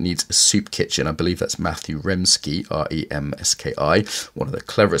Yoga Needs a Soup Kitchen. I believe that's Matthew Remski, Remski, one of the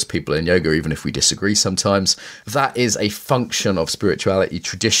cleverest people in yoga, even if we disagree sometimes. That is a function of spirituality.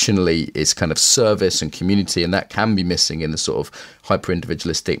 Traditionally is kind of service and community, and that can be missing in the sort of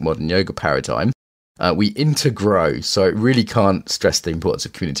hyper-individualistic modern yoga paradigm. We intergrow, so it really can't stress the importance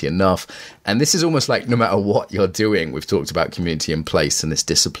of community enough. And this is almost like no matter what you're doing, we've talked about community and place and this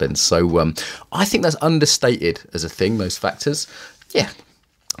discipline. So I think that's understated as a thing, those factors. Yeah.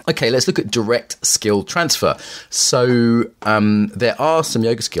 Okay, let's look at direct skill transfer. So there are some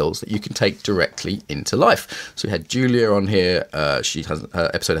yoga skills that you can take directly into life. So we had Julia on here. Her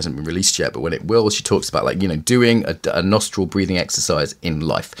episode hasn't been released yet, but when it will, she talks about doing a nostril breathing exercise in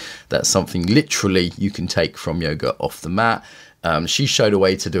life. That's something literally you can take from yoga off the mat. She showed a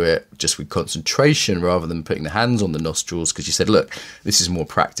way to do it just with concentration rather than putting the hands on the nostrils, because she said, look, this is more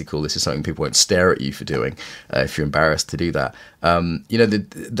practical. This is something people won't stare at you for doing if you're embarrassed to do that.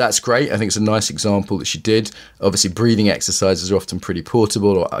 That's great. I think it's a nice example that she did. Obviously, breathing exercises are often pretty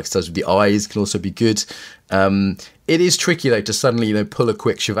portable, or exercise with the eyes can also be good. It is tricky, though, to suddenly, pull a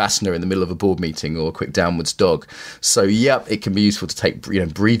quick shavasana in the middle of a board meeting or a quick downwards dog. So, it can be useful to take,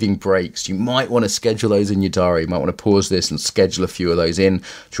 breathing breaks. You might want to schedule those in your diary. You might want to pause this and schedule a few of those in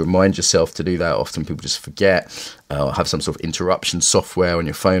to remind yourself to do that. Often people just forget or have some sort of interruption software on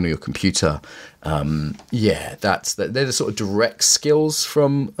your phone or your computer. They're the sort of direct skills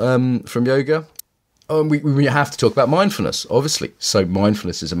from yoga. We have to talk about mindfulness, obviously. So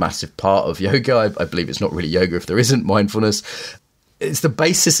mindfulness is a massive part of yoga. I believe it's not really yoga if there isn't mindfulness. It's the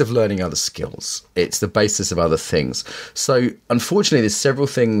basis of learning other skills. It's the basis of other things. So unfortunately, there's several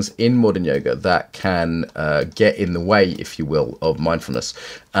things in modern yoga that can get in the way, if you will, of mindfulness.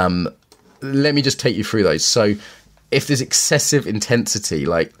 Let me just take you through those. So if there's excessive intensity,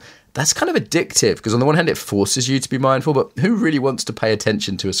 that's kind of addictive because on the one hand, it forces you to be mindful, but who really wants to pay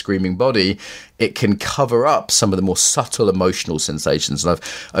attention to a screaming body? It can cover up some of the more subtle emotional sensations. And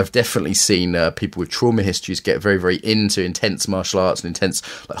I've definitely seen people with trauma histories get very, very into intense martial arts and intense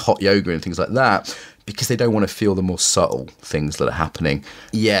hot yoga and things like that because they don't want to feel the more subtle things that are happening.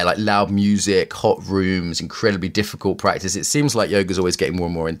 Yeah, like loud music, hot rooms, incredibly difficult practice. It seems like yoga's always getting more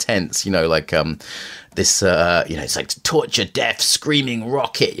and more intense, it's like torture, death, screaming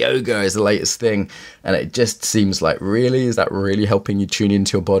rocket yoga is the latest thing. And it just seems like, really, is that really helping you tune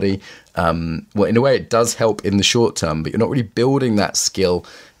into your body? Well, in a way, it does help in the short term, but you're not really building that skill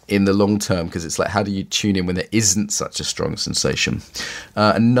in the long term because it's like, how do you tune in when there isn't such a strong sensation?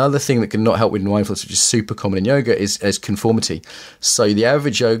 Another thing that can not help with mindfulness, which is super common in yoga, is conformity. So the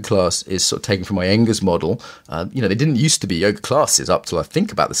average yoga class is sort of taken from Iyengar's model. They didn't used to be yoga classes up till I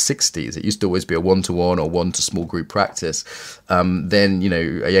think about the 60s. It used to always be a one-to-one or one-to-small group practice. Then,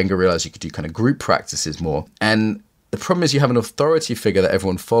 Iyengar realized you could do kind of group practices more. And the problem is you have an authority figure that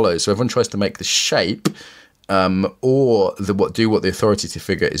everyone follows. So everyone tries to make the shape or what the authority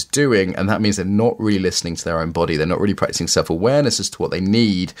figure is doing, and that means they're not really listening to their own body. They're not really practicing self-awareness as to what they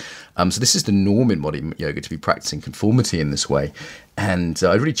need. So this is the norm in modern yoga, to be practicing conformity in this way. And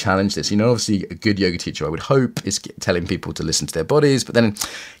I really challenge this. Obviously a good yoga teacher, I would hope, is telling people to listen to their bodies, but then,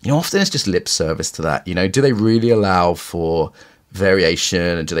 often it's just lip service to that. Do they really allow for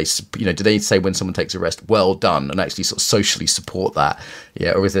variation, and do they say when someone takes a rest, well done, and actually sort of socially support that,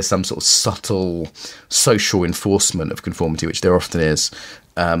 or is there some sort of subtle social enforcement of conformity, which there often is?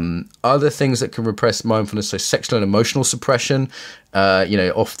 Other things that can repress mindfulness, so sexual and emotional suppression.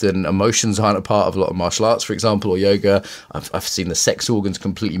 Often emotions aren't a part of a lot of martial arts, for example, or yoga. I've seen the sex organs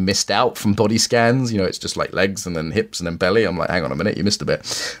completely missed out from body scans. It's just like legs and then hips and then belly. I'm like, hang on a minute, you missed a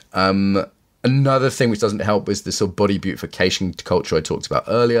bit. Another thing which doesn't help is the sort of body beautification culture I talked about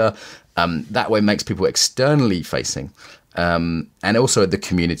earlier. That way makes people externally facing. And also the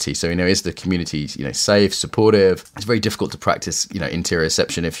community. So, is the community, safe, supportive? It's very difficult to practice,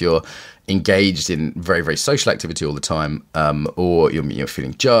 interoception if you're engaged in very, very social activity all the time, or you're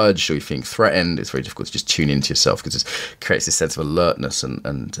feeling judged or you're feeling threatened. It's very difficult to just tune into yourself because it creates this sense of alertness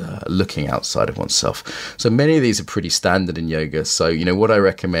and looking outside of oneself. So many of these are pretty standard in yoga. So, what I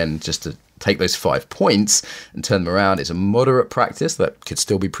recommend, just to take those 5 points and turn them around, is a moderate practice that could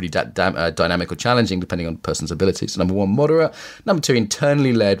still be pretty dynamic or challenging depending on a person's abilities. So number 1, moderate. Number 2,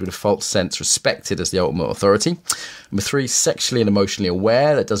 internally led with a false sense respected as the ultimate authority. Number 3, sexually and emotionally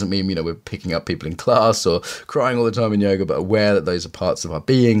aware. That doesn't mean, we're picking up people in class or crying all the time in yoga, but aware that those are parts of our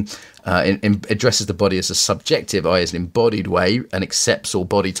being. Addresses the body as a subjective, as an embodied way, and accepts all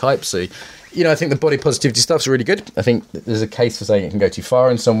body types. So, I think the body positivity stuff's really good. I think there's a case for saying it can go too far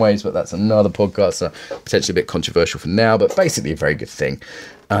in some ways, but that's another podcast, so potentially a bit controversial for now, but basically a very good thing.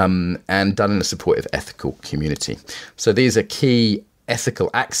 And done in a supportive, ethical community. So these are key ethical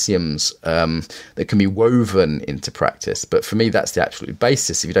axioms that can be woven into practice. But for me, that's the absolute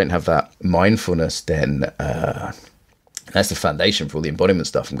basis. If you don't have that mindfulness, then that's the foundation for all the embodiment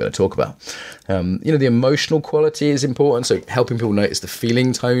stuff I'm going to talk about. The emotional quality is important. So helping people notice the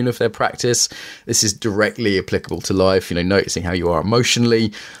feeling tone of their practice. This is directly applicable to life, noticing how you are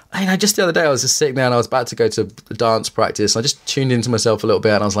emotionally. Just the other day, I was just sitting there and I was about to go to a dance practice. I just tuned into myself a little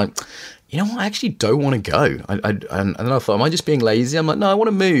bit and I was like, I actually don't want to go. And then I thought, am I just being lazy? I'm like, no, I want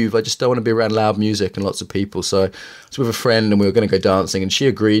to move. I just don't want to be around loud music and lots of people. So I was with a friend and we were going to go dancing and she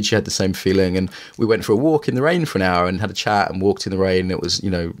agreed. She had the same feeling. And we went for a walk in the rain for an hour and had a chat and walked in the rain. It was,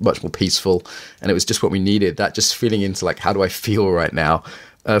 much more peaceful. And it was just what we needed. That just feeling into like, how do I feel right now?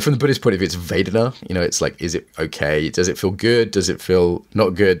 From the Buddhist point of view, it's Vedana. It's like, is it okay? Does it feel good? Does it feel not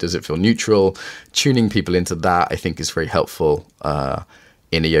good? Does it feel neutral? Tuning people into that, I think, is very helpful.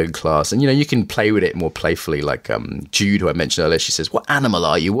 in a yoga class. And, you can play with it more playfully, like Jude, who I mentioned earlier. She says, what animal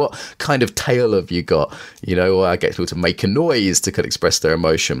are you? What kind of tail have you got? Or I get people to make a noise to kind of express their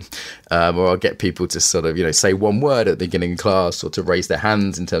emotion. Or I'll get people to sort of, say one word at the beginning of class, or to raise their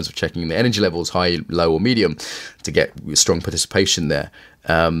hands in terms of checking the energy levels, high, low, or medium, to get strong participation there.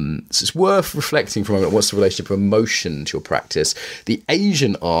 So it's worth reflecting for a moment, what's the relationship of emotion to your practice? The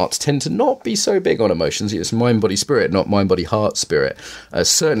Asian arts tend to not be so big on emotions. It's mind, body, spirit, not mind, body, heart, spirit.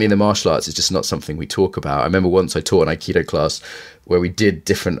 Certainly in the martial arts, it's just not something we talk about. I remember once I taught an Aikido class where we did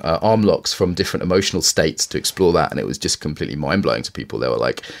different arm locks from different emotional states to explore that, and it was just completely mind-blowing to people. They were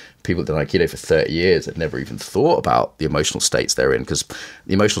like, people that done Aikido for 30 years had never even thought about the emotional states they're in, because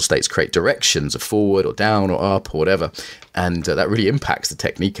the emotional states create directions of forward or down or up or whatever, and that really impacts the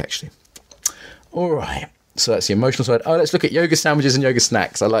technique, actually. All right. So that's the emotional side. Oh, let's look at yoga sandwiches and yoga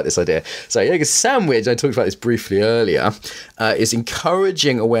snacks. I like this idea. So yoga sandwich, I talked about this briefly earlier, is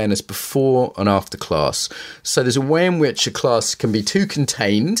encouraging awareness before and after class. So there's a way in which a class can be too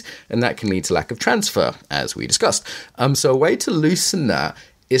contained, and that can lead to lack of transfer, as we discussed. So a way to loosen that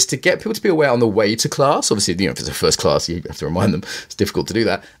is to get people to be aware on the way to class. Obviously, if it's a first class, you have to remind them. It's difficult to do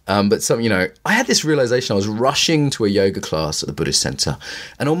that. But I had this realization. I was rushing to a yoga class at the Buddhist Center.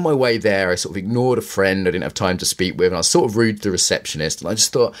 And on my way there, I sort of ignored a friend I didn't have time to speak with. And I was sort of rude to the receptionist. And I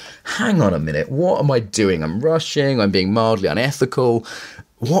just thought, hang on a minute. What am I doing? I'm rushing. I'm being mildly unethical.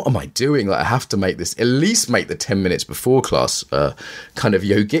 What am I doing? I have to at least make the 10 minutes before class kind of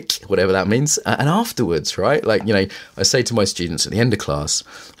yogic, whatever that means. And afterwards, right? I say to my students at the end of class,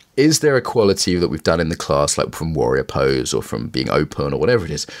 is there a quality that we've done in the class, like from warrior pose or from being open or whatever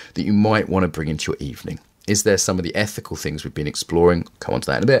it is, that you might want to bring into your evening? Is there some of the ethical things we've been exploring, come on to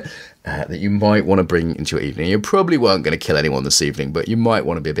that in a bit, that you might want to bring into your evening? You probably weren't going to kill anyone this evening, but you might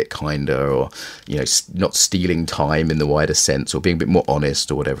want to be a bit kinder, or, not stealing time in the wider sense, or being a bit more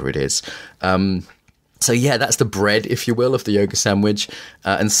honest, or whatever it is. So yeah, that's the bread, if you will, of the yoga sandwich.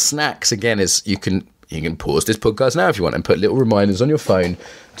 And snacks, again, is you can pause this podcast now if you want and put little reminders on your phone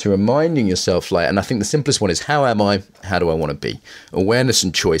to reminding yourself, and I think the simplest one is, how am I? How do I want to be? Awareness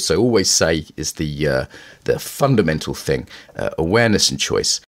and choice, I always say, is the fundamental thing, awareness and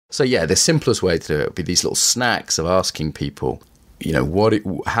choice. So yeah, the simplest way to do it would be these little snacks of asking people,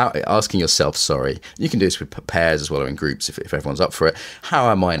 asking yourself, you can do this with pairs as well, or in groups if everyone's up for it. How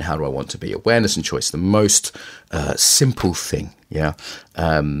am I and how do I want to be? Awareness and choice, the most simple thing. Yeah.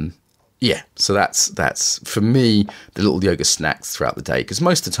 So that's for me, the little yoga snacks throughout the day, because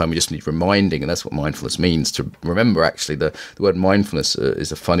most of the time we just need reminding, and that's what mindfulness means, to remember. Actually, the word mindfulness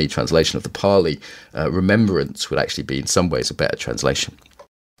is a funny translation of the Pali. Remembrance would actually be in some ways a better translation.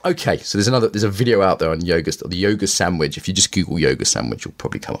 Okay, so there's a video out there on yoga, the yoga sandwich. If you just Google yoga sandwich, you'll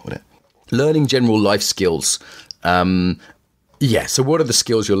probably come up with it. Learning general life skills. So what are the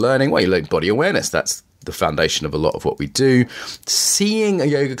skills you're learning? Well, you learn body awareness. That's the foundation of a lot of what we do. Seeing a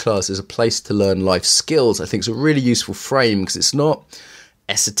yoga class as a place to learn life skills, I think, is a really useful frame, because it's not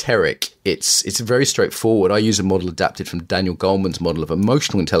esoteric. It's very straightforward. I use a model adapted from Daniel Goleman's model of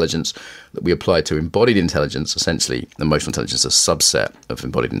emotional intelligence that we apply to embodied intelligence. Essentially, emotional intelligence is a subset of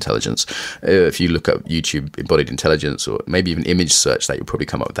embodied intelligence. If you look up YouTube embodied intelligence, or maybe even image search that, you'll probably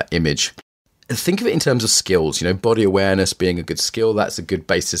come up with that image. Think of it in terms of skills, body awareness being a good skill. That's a good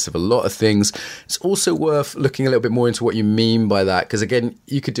basis of a lot of things. It's also worth looking a little bit more into what you mean by that, because again,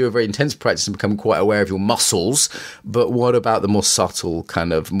 you could do a very intense practice and become quite aware of your muscles, but what about the more subtle,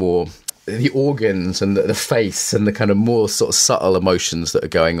 kind of more the organs and the face and the kind of more sort of subtle emotions that are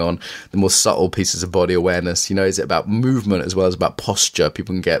going on, the more subtle pieces of body awareness? Is it about movement as well as about posture?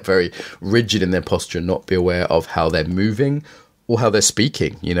 People can get very rigid in their posture and not be aware of how they're moving or how they're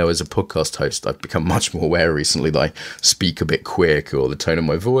speaking. As a podcast host, I've become much more aware recently that I speak a bit quick, or the tone of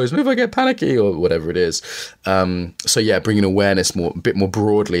my voice, maybe I get panicky or whatever it is. Bringing awareness a bit more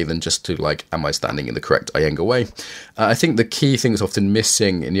broadly than just to am I standing in the correct Iyengar way? I think the key thing that's often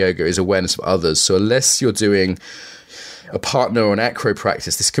missing in yoga is awareness of others. So unless you're doing a partner or an acro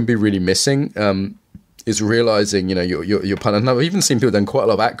practice, this can be really missing. Is realizing, your partner. And I've even seen people done quite a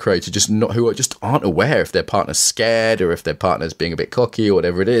lot of acro who just aren't aware if their partner's scared or if their partner's being a bit cocky or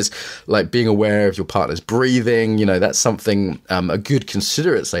whatever it is. Like being aware of your partner's breathing, that's something a good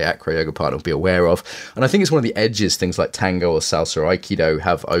considerate, say, acro yoga partner will be aware of. And I think it's one of the edges things like tango or salsa or aikido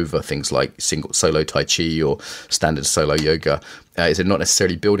have over things like single solo tai chi or standard solo yoga. Is it not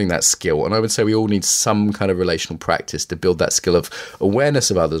necessarily building that skill? And I would say we all need some kind of relational practice to build that skill of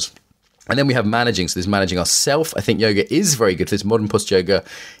awareness of others. And then we have managing. So there's managing ourselves. I think yoga is very good for this. Modern posture yoga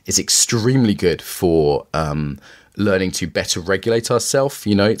is extremely good for learning to better regulate ourselves.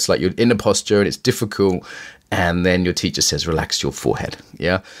 It's like you're in a posture and it's difficult. And then your teacher says, relax your forehead.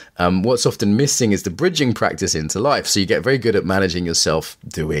 Yeah. What's often missing is the bridging practice into life. So you get very good at managing yourself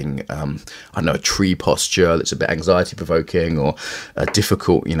doing, a tree posture that's a bit anxiety provoking, or a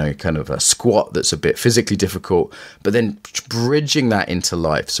difficult, kind of a squat that's a bit physically difficult, but then bridging that into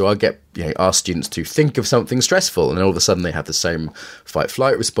life. So I get ask students to think of something stressful, and then all of a sudden they have the same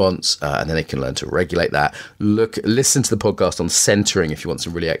fight-flight response, and then they can learn to regulate that. Listen to the podcast on centering if you want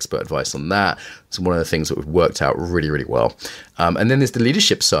some really expert advice on that. It's one of the things that we've worked out really, really well. And then there's the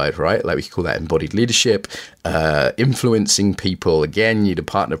leadership side, right? Like we could call that embodied leadership, influencing people. Again, you need a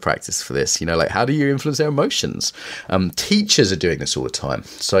partner practice for this. Like how do you influence their emotions? Teachers are doing this all the time.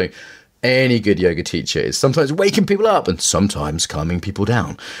 So any good yoga teacher is sometimes waking people up and sometimes calming people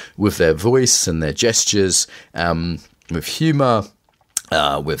down with their voice and their gestures, with humor,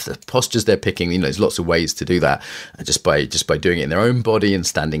 with the postures they're picking. There's lots of ways to do that. Just by doing it in their own body and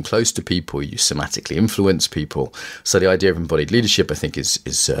standing close to people, you somatically influence people. So the idea of embodied leadership, I think,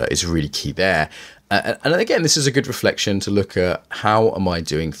 is really key there. And again, this is a good reflection to look at how am I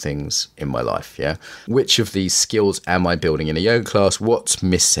doing things in my life, yeah? Which of these skills am I building in a yoga class? What's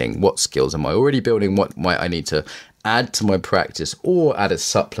missing? What skills am I already building? What might I need to add to my practice or add a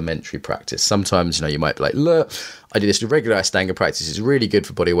supplementary practice? Sometimes, you might be like, look, I do this regular Ashtanga practice. It's really good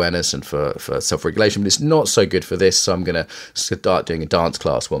for body awareness and for self-regulation, but it's not so good for this. So I'm going to start doing a dance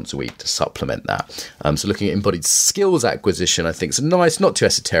class once a week to supplement that. So looking at embodied skills acquisition, I think is nice, not too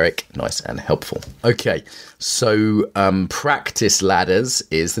esoteric, nice and helpful. Okay, so practice ladders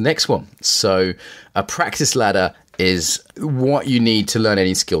is the next one. So a practice ladder is what you need to learn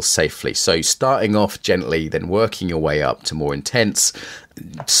any skill safely. So starting off gently, then working your way up to more intense,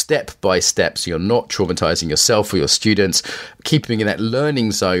 step by step, so you're not traumatizing yourself or your students, keeping in that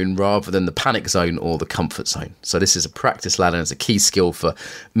learning zone rather than the panic zone or the comfort zone. So this is a practice ladder, and it's a key skill for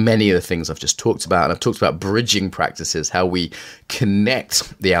many of the things I've just talked about. And I've talked about bridging practices, how we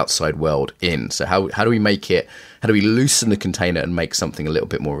connect the outside world in. So how do we make it, how do we loosen the container and make something a little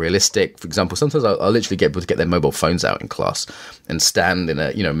bit more realistic? For example, sometimes I'll literally get people to get their mobile phones out in class and stand in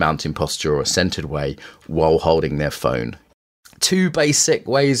a mountain posture or a centered way while holding their phone. Two basic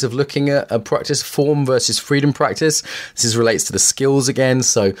ways of looking at a practice: form versus freedom practice. This relates to the skills again.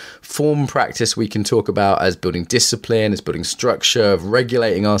 So form practice we can talk about as building discipline, as building structure, of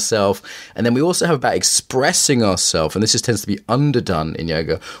regulating ourselves. And then we also have about expressing ourselves. And this just tends to be underdone in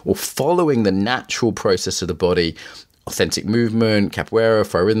yoga, or following the natural process of the body. Authentic movement, capoeira,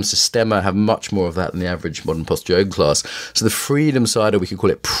 fire rhythm, sistema have much more of that than the average modern posture yoga class. So the freedom side, or we could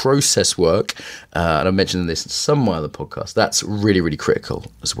call it process work, and I mentioned this in some of my other podcasts, that's really, really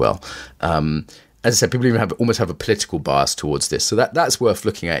critical as well. As I said, people even almost have a political bias towards this. So that's worth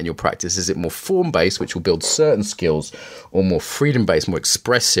looking at in your practice. Is it more form-based, which will build certain skills, or more freedom-based, more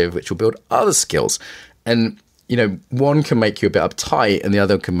expressive, which will build other skills? And one can make you a bit uptight and the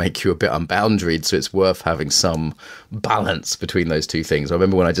other can make you a bit unboundaried. So it's worth having some balance between those two things. I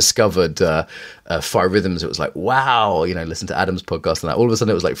remember when I discovered fire rhythms, it was like, wow, listen to Adam's podcast and that. All of a sudden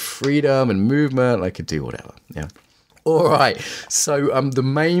it was like freedom and movement. I could do whatever. Yeah. All right. So the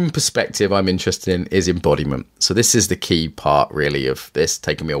main perspective I'm interested in is embodiment. So this is the key part really of this.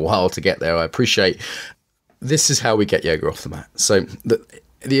 Taking me a while to get there. I appreciate. This is how we get yoga off the mat. So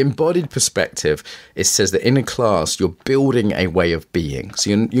the embodied perspective, it says that in a class, you're building a way of being. So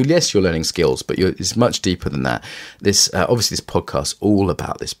you're learning skills, but it's much deeper than that. Obviously, this podcast is all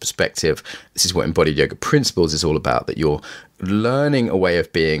about this perspective. This is what Embodied Yoga Principles is all about, that you're learning a way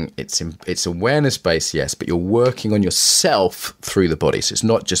of being. It's awareness-based, yes, but you're working on yourself through the body. So it's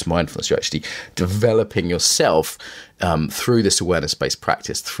not just mindfulness. You're actually developing yourself through this awareness-based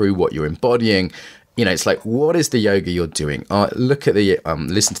practice, through what you're embodying. It's like, what is the yoga you're doing?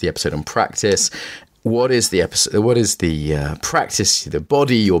 Listen to the episode on practice. What is the episode? What is the practice, the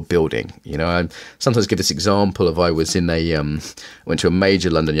body you're building? I sometimes give this example of I was in went to a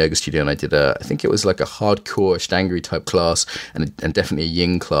major London yoga studio and I did I think it was like a hardcore Ashtanga type class and definitely a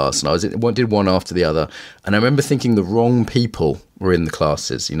yin class. And I did one after the other. And I remember thinking the wrong people were in the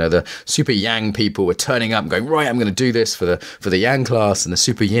classes. The super yang people were turning up and going, right, I'm going to do this for the yang class, and the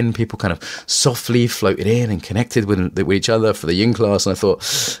super yin people kind of softly floated in and connected with each other for the yin class. And I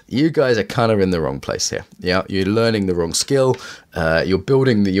thought, you guys are kind of in the wrong place here. Yeah, you're learning the wrong skill. You're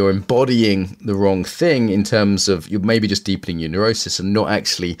embodying the wrong thing in terms of you're maybe just deepening your neurosis and not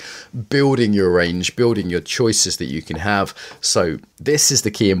actually building your range, building your choices that you can have. So this is the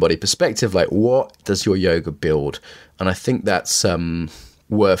key embodied perspective. Like, what does your yoga build? And I think that's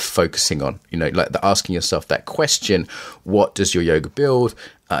worth focusing on, like asking yourself that question, what does your yoga build?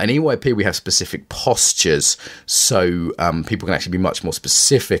 In EYP, we have specific postures, so people can actually be much more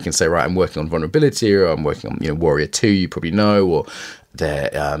specific and say, right, I'm working on vulnerability, or I'm working on, Warrior 2, you probably know, or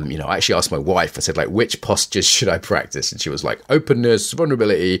I actually asked my wife, I said, like, which postures should I practice? And she was like, openness,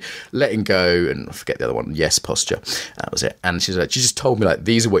 vulnerability, letting go, and I forget the other one, yes posture. That was it. And she just told me, like,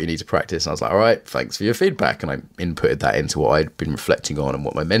 these are what you need to practice. And I was like, all right, thanks for your feedback. And I inputted that into what I'd been reflecting on and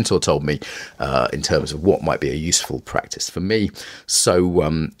what my mentor told me in terms of what might be a useful practice for me. So,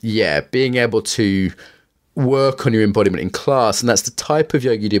 being able to work on your embodiment in class, and that's the type of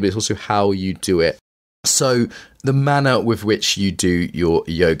yoga you do, but it's also how you do it. So the manner with which you do your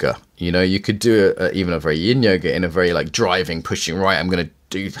yoga, you could do even a very yin yoga in a very like driving, pushing, right, I'm going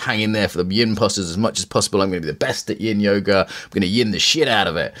to hang in there for the yin postures as much as possible. I'm going to be the best at yin yoga. I'm going to yin the shit out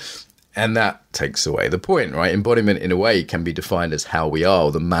of it. And that takes away the point, right? Embodiment, in a way, can be defined as how we are,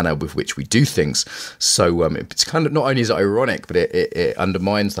 or the manner with which we do things. So it's kind of, not only is it ironic, but it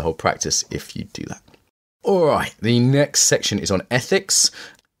undermines the whole practice if you do that. All right, the next section is on ethics.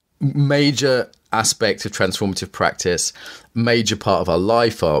 Major aspect of transformative practice, major part of our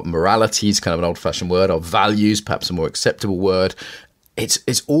life. Our morality is kind of an old-fashioned word. Our values, perhaps a more acceptable word.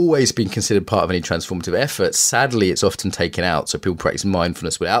 It's always been considered part of any transformative effort. Sadly, it's often taken out. So people practice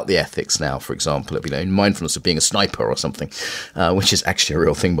mindfulness without the ethics now, for example. It'd be mindfulness of being a sniper or something, which is actually a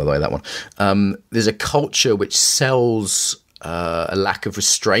real thing, by the way, that one. There's a culture which sells a lack of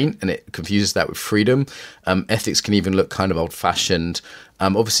restraint, and it confuses that with freedom. Ethics can even look kind of old-fashioned.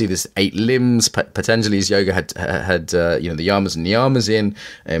 Obviously, there's 8 limbs. Patanjali's yoga had the yamas and niyamas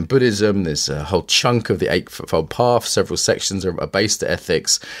in Buddhism. There's a whole chunk of the Eightfold Path. Several sections are based to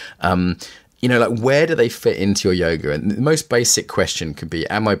ethics. Where do they fit into your yoga? And the most basic question could be,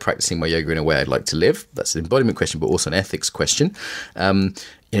 am I practicing my yoga in a way I'd like to live? That's an embodiment question, but also an ethics question.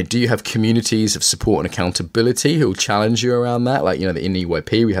 Do you have communities of support and accountability who will challenge you around that? Like, in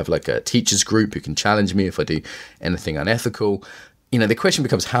EYP, we have like a teachers group who can challenge me if I do anything unethical. The question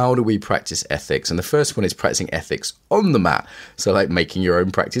becomes, how do we practice ethics? And the first one is practicing ethics on the mat. So like making your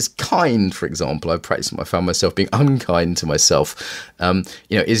own practice kind, for example. I found myself being unkind to myself.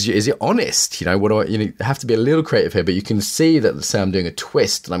 Is it honest? What do I have to be a little creative here, but you can see that, say I'm doing a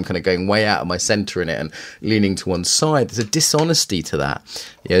twist and I'm kind of going way out of my center in it and leaning to one side. There's a dishonesty to that.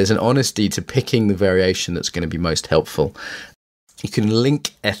 There's an honesty to picking the variation that's going to be most helpful. You can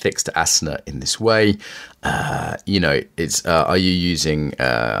link ethics to asana in this way. Are you using,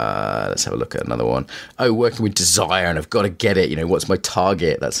 let's have a look at another one. Working with desire, and I've got to get it. What's my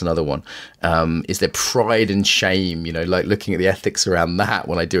target? That's another one. Is there pride and shame? Like looking at the ethics around that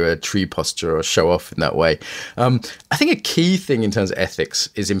when I do a tree posture or show off in that way. I think a key thing in terms of ethics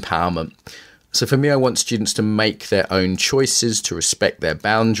is empowerment. So for me, I want students to make their own choices, to respect their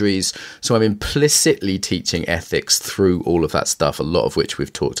boundaries. So I'm implicitly teaching ethics through all of that stuff, a lot of which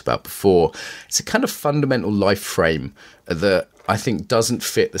we've talked about before. It's a kind of fundamental life frame that I think doesn't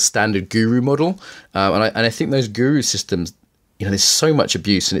fit the standard guru model. And I think those guru systems, there's so much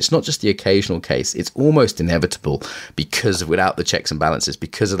abuse, and it's not just the occasional case. It's almost inevitable because without the checks and balances,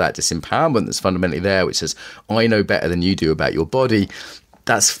 because of that disempowerment that's fundamentally there, which says, I know better than you do about your body.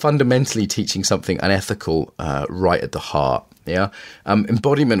 That's fundamentally teaching something unethical right at the heart.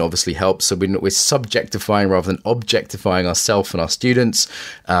 Embodiment obviously helps. So we're subjectifying rather than objectifying ourselves and our students,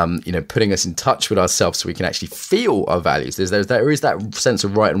 putting us in touch with ourselves so we can actually feel our values. There is that sense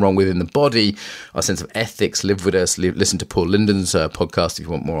of right and wrong within the body, our sense of ethics, live with us. Listen to Paul Linden's podcast if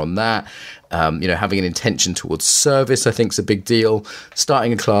you want more on that. Having an intention towards service, I think, is a big deal.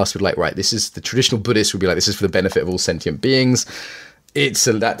 Starting a class with this is the traditional Buddhist would be like, this is for the benefit of all sentient beings.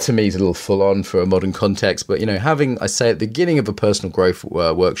 That to me is a little full on for a modern context, but I say at the beginning of a personal growth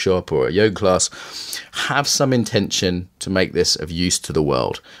workshop or a yoga class, have some intention to make this of use to the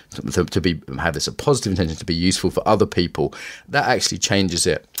world, have this a positive intention to be useful for other people. That actually changes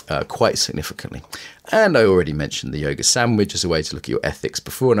it quite significantly. And I already mentioned the yoga sandwich as a way to look at your ethics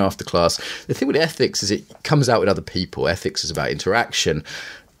before and after class. The thing with ethics is it comes out with other people. Ethics is about interaction.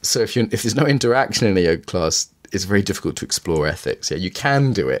 So if there's no interaction in a yoga class, it's very difficult to explore ethics. You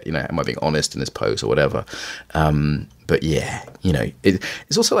can do it, am I being honest in this pose or whatever? But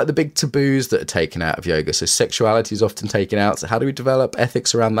it's also like the big taboos that are taken out of yoga. So sexuality is often taken out. So how do we develop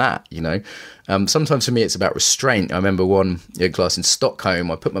ethics around that? Sometimes for me, it's about restraint. I remember one yoga class in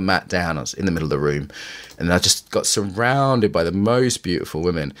Stockholm. I put my mat down. I was in the middle of the room, and I just got surrounded by the most beautiful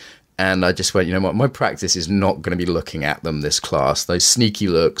women. And I just went, what? My practice is not going to be looking at them this class. Those sneaky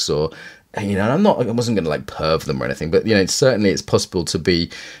looks or... I wasn't going to perv them or anything, but certainly it's possible to be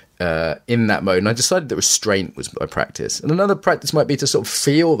in that mode. And I decided that restraint was my practice. And another practice might be to sort of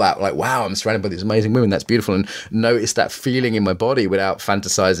feel that, like, wow, I'm surrounded by these amazing women. That's beautiful. And notice that feeling in my body without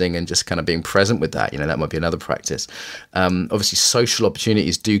fantasizing and just kind of being present with that. That might be another practice. Obviously, social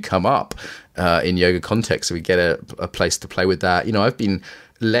opportunities do come up in yoga context. So we get a place to play with that. I've been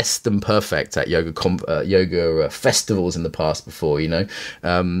less than perfect at yoga festivals in the past before.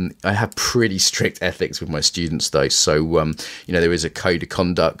 I have pretty strict ethics with my students though. So, there is a code of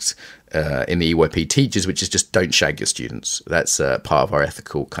conduct in the EYP teachers, which is just don't shag your students. That's part of our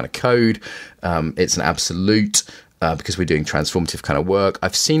ethical kind of code. It's an absolute because we're doing transformative kind of work.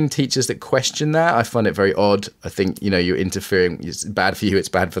 I've seen teachers that question that. I find it very odd. I think, you're interfering. It's bad for you. It's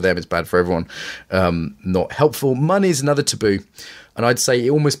bad for them. It's bad for everyone. Not helpful. Money is another taboo. And I'd say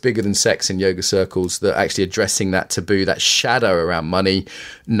almost bigger than sex in yoga circles, that actually addressing that taboo, that shadow around money,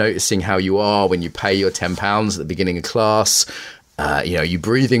 noticing how you are when you pay your £10 at the beginning of class. You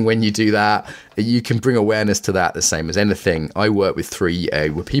breathing when you do that. You can bring awareness to that the same as anything. I work with 3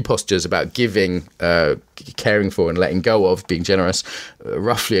 repeat postures about giving, caring for and letting go of, being generous,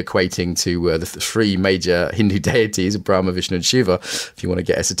 roughly equating to the 3 major Hindu deities, Brahma, Vishnu and Shiva, if you want to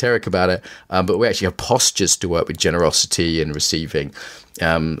get esoteric about it. But we actually have postures to work with generosity and receiving.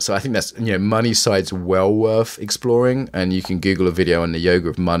 So I think that's, money side's well worth exploring, and you can Google a video on the yoga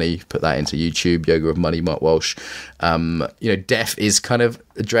of money, put that into YouTube, yoga of money, Mark Walsh. Death is kind of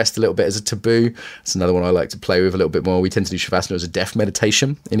addressed a little bit as a taboo. It's another one I like to play with a little bit more. We tend to do Shavasana as a death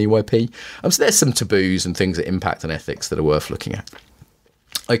meditation in EYP. So there's some taboos and things that impact on ethics that are worth looking at.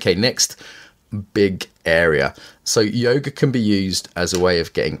 Okay, next big area. So yoga can be used as a way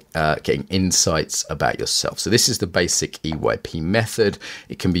of getting insights about yourself. So this is the basic EYP method.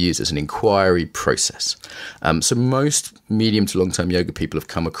 It can be used as an inquiry process. So most medium to long-term yoga people have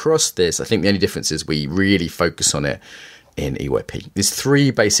come across this. I think the only difference is we really focus on it in EYP. There's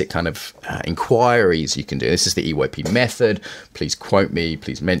 3 basic kind of inquiries you can do. This is the EYP method. Please quote me,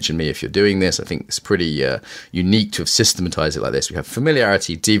 please mention me if you're doing this. I think it's pretty unique to have systematized it like this. We have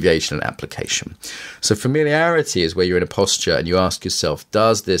familiarity, deviation, and application. So familiarity is where you're in a posture and you ask yourself,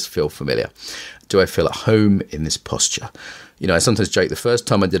 does this feel familiar? Do I feel at home in this posture? I sometimes joke, the first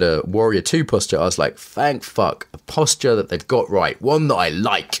time I did a Warrior 2 posture, I was like, thank fuck, a posture that they've got right, one that I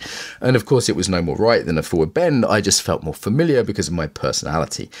like. And of course, it was no more right than a forward bend. I just felt more familiar because of my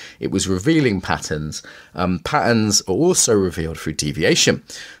personality. It was revealing patterns. Patterns are also revealed through deviation.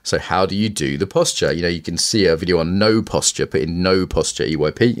 So how do you do the posture? You can see a video on no posture, put in no posture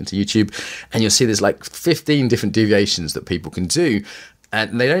EYP into YouTube, and you'll see there's like 15 different deviations that people can do.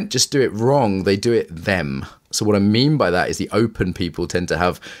 And they don't just do it wrong, they do it them. So what I mean by that is the open people tend to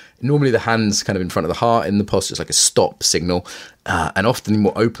have normally the hands kind of in front of the heart in the posture. It's like a stop signal. And often the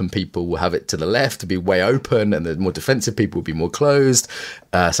more open people will have it to the left to be way open, and the more defensive people will be more closed.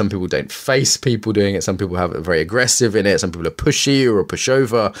 Some people don't face people doing it. Some people have it very aggressive in it. Some people are pushy or a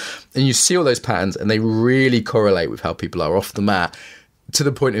pushover. And you see all those patterns, and they really correlate with how people are off the mat, to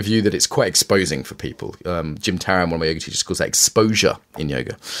the point of view that it's quite exposing for people. Jim Taran, one of my yoga teachers, calls that exposure in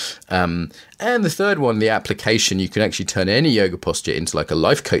yoga. And the third one, the application, you can actually turn any yoga posture into like a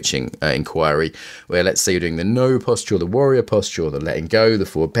life coaching inquiry, where let's say you're doing the no posture or the warrior posture or the letting go, the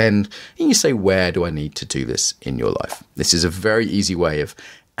forward bend, and you say, where do I need to do this in your life? This is a very easy way of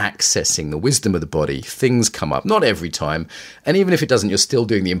accessing the wisdom of the body. Things come up, not every time. And even if it doesn't, you're still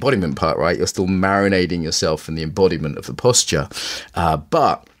doing the embodiment part, right? You're still marinating yourself in the embodiment of the posture.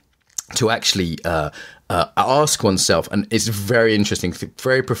 But to actually ask oneself, and it's very interesting,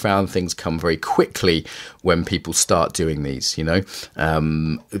 very profound things come very quickly when people start doing these,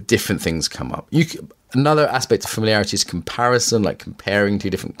 different things come up. Another aspect of familiarity is comparison, like comparing 2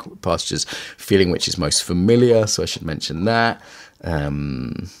 different postures, feeling which is most familiar. So I should mention that.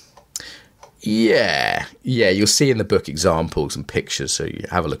 You'll see in the book examples and pictures, so you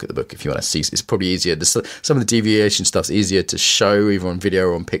have a look at the book if you want to see. It's probably easier. Some of the deviation stuff's easier to show either on video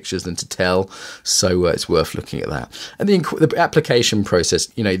or on pictures than to tell, so it's worth looking at that. And the application process,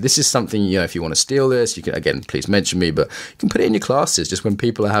 this is something, if you want to steal this, you can, again, please mention me, but you can put it in your classes. Just when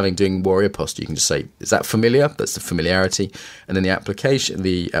people are doing warrior posture, you can just say, is that familiar? That's the familiarity. And then the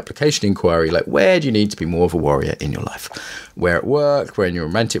application inquiry, like, where do you need to be more of a warrior in your life? Where at work, where in your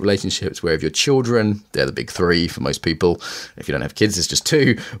romantic relationships, where have your children? They're the big 3 for most people. If you don't have kids, it's just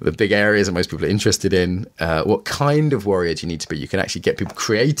 2, the big areas that most people are interested in. What kind of warrior do you need to be? You can actually get people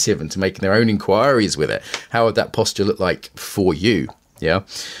creative and to making their own inquiries with it. How would that posture look like for you? Yeah.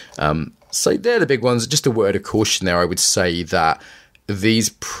 So they're the big ones. Just a word of caution there. I would say that these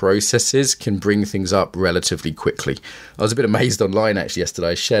processes can bring things up relatively quickly. I was a bit amazed online actually yesterday.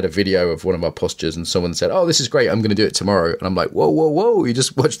 I shared a video of one of our postures and someone said, "Oh, this is great, I'm going to do it tomorrow." And I'm like, whoa, you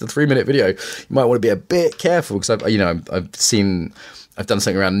just watched the 3-minute video. You might want to be a bit careful, because I've done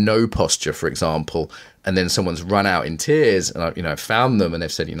something around no posture, for example, and then someone's run out in tears, and I found them, and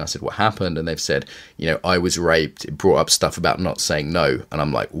they've said, I said, "What happened?" And they've said, "I was raped." It brought up stuff about not saying no. And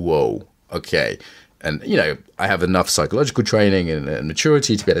I'm like, whoa, okay. And, I have enough psychological training and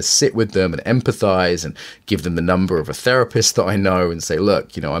maturity to be able to sit with them and empathize and give them the number of a therapist that I know and say,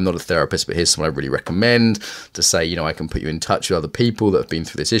 "Look, I'm not a therapist, but here's someone I really recommend," to say, I can put you in touch with other people that have been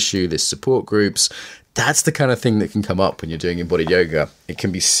through this issue, this support groups. That's the kind of thing that can come up when you're doing embodied yoga. It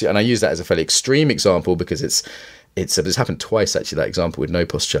can be, and I use that as a fairly extreme example because it's happened twice, actually, that example with no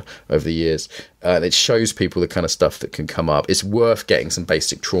posture over the years. It shows people the kind of stuff that can come up. It's worth getting some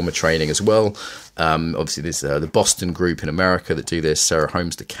basic trauma training as well. Obviously, there's the Boston group in America that do this. Sarah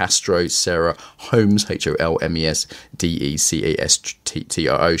Holmes de Castro, Sarah Holmes,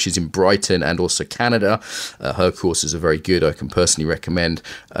 HOLMESDECASTRO. She's in Brighton and also Canada. Her courses are very good. I can personally recommend.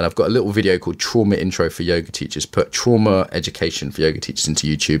 And I've got a little video called Trauma Intro for Yoga Teachers. Put trauma education for yoga teachers into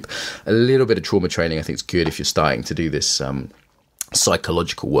YouTube. A little bit of trauma training, I think, is good if you're starting to do this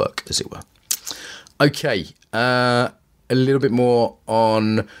psychological work, as it were. Okay, a little bit more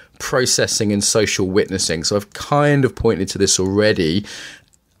on processing and social witnessing. So I've kind of pointed to this already.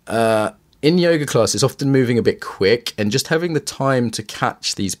 In yoga class, it's often moving a bit quick, and just having the time to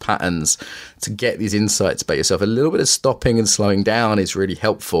catch these patterns, to get these insights about yourself. A little bit of stopping and slowing down is really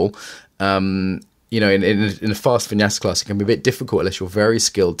helpful. In a fast vinyasa class, it can be a bit difficult unless you're very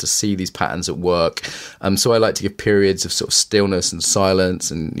skilled to see these patterns at work. So I like to give periods of sort of stillness and silence,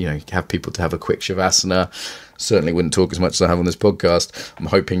 and have people to have a quick shavasana. Certainly wouldn't talk as much as I have on this podcast. I'm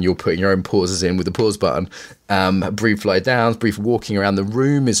hoping you're putting your own pauses in with the pause button. Brief lie downs, brief walking around the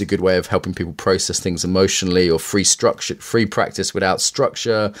room is a good way of helping people process things emotionally, or free practice without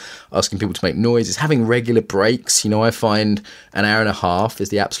structure, asking people to make noises, having regular breaks. I find an hour and a half is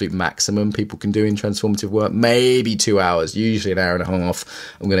the absolute maximum people can do in transformative work. Maybe 2 hours, usually an hour and a half.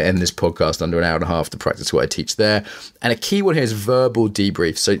 I'm going to end this podcast under an hour and a half to practice what I teach there. And a key one here is verbal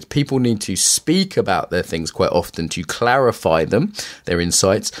debrief. So people need to speak about their things quite often to clarify them, their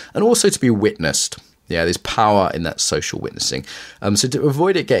insights, and also to be witnessed. Yeah, there's power in that social witnessing. So to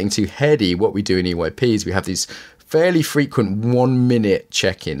avoid it getting too heady, what we do in EYPs, we have these fairly frequent 1-minute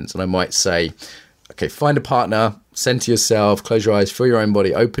check-ins. And I might say, okay, find a partner, center yourself, close your eyes, feel your own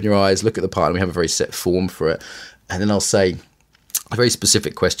body, open your eyes, look at the partner. We have a very set form for it. And then I'll say a very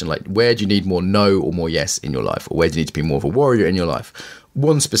specific question like, where do you need more no or more yes in your life? Or where do you need to be more of a warrior in your life?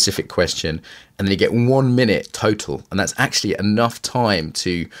 One specific question, and then you get 1 minute total. And that's actually enough time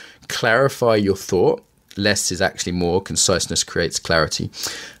to clarify your thought. Less is actually more. Conciseness creates clarity.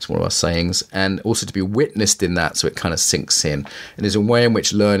 It's one of our sayings. And also to be witnessed in that, so it kind of sinks in. And there's a way in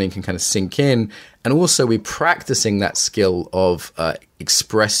which learning can kind of sink in. And also we're practicing that skill of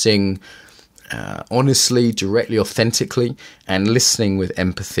expressing honestly, directly, authentically, and listening with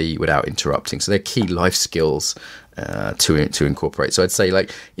empathy without interrupting. So they're key life skills to incorporate. So I'd say,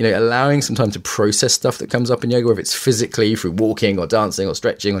 allowing some time to process stuff that comes up in yoga, whether it's physically through walking or dancing or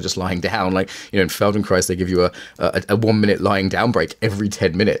stretching or just lying down. In Feldenkrais, they give you a 1 minute lying down break every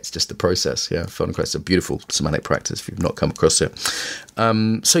 10 minutes just to process. Yeah, Feldenkrais is a beautiful somatic practice if you've not come across it.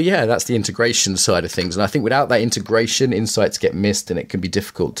 That's the integration side of things. And I think without that integration, insights get missed, and it can be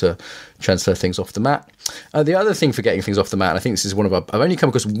difficult to transfer things off the mat. The other thing for getting things off the mat, and I think this is I've only come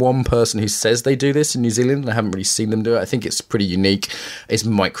across one person who says they do this in New Zealand, and I haven't really seen them do it. I think it's pretty unique, is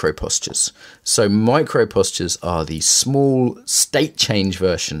micro postures. So micro postures are the small state change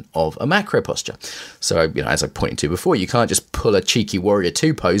version of a macro posture. So, as I pointed to before, you can't just pull a cheeky warrior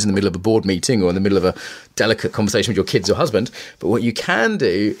 2 pose in the middle of a board meeting or in the middle of a delicate conversation with your kids or husband. But what you can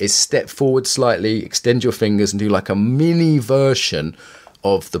do is step forward slightly, extend your fingers, and do like a mini version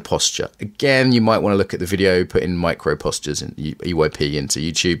of the posture. Again, you might want to look at the video, put in micro postures in EYP into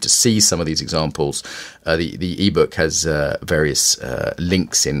YouTube to see some of these examples. The ebook has various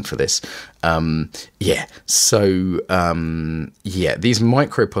links in for this. These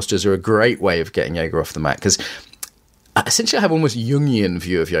micro postures are a great way of getting yoga off the mat, because essentially I have almost Jungian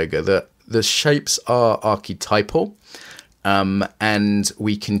view of yoga, that the shapes are archetypal. And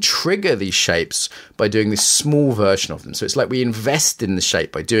we can trigger these shapes by doing this small version of them. So it's like we invest in the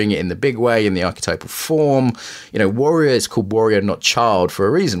shape by doing it in the big way, in the archetypal form. Warrior is called warrior, not child, for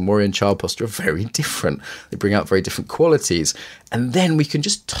a reason. Warrior and child posture are very different. They bring out very different qualities. And then we can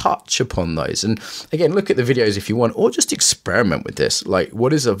just touch upon those. And again, look at the videos if you want, or just experiment with this. Like,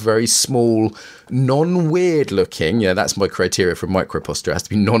 what is a very small, non-weird looking, that's my criteria for micro posture. It has to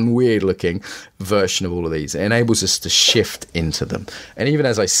be non-weird looking version of all of these. It enables us to shift into them. And even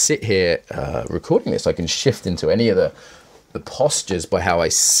as I sit here recording this, I can shift into any of the postures by how I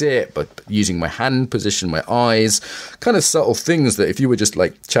sit, by using my hand position, my eyes, kind of subtle things that if you were just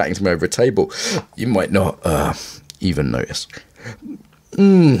like chatting to me over a table, you might not even notice.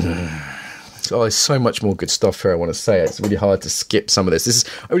 Oh, there's so much more good stuff here I want to say. It's really hard to skip some of this.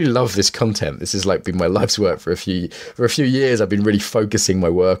 I really love this content. This has like been my life's work for a few years. I've been really focusing my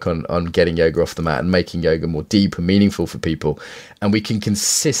work on getting yoga off the mat and making yoga more deep and meaningful for people. And we can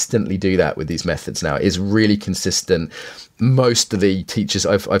consistently do that with these methods now. It's really consistent. Most of the teachers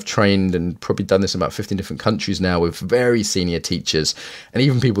I've trained, and probably done this in about 15 different countries now with very senior teachers, and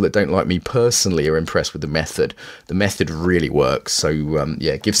even people that don't like me personally are impressed with the method. The method really works. So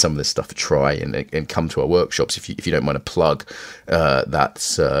give some of this stuff a try and come to our workshops if you don't mind a plug.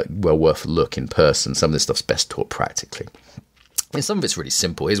 That's well worth a look in person. Some of this stuff's best taught practically. And some of it's really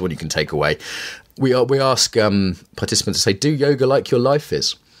simple. Here's what you can take away. We ask participants to say, do yoga like your life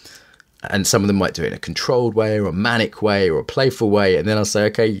is? And some of them might do it in a controlled way or a manic way or a playful way. And then I'll say,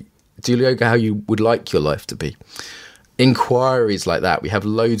 okay, do yoga how you would like your life to be. Inquiries like that. We have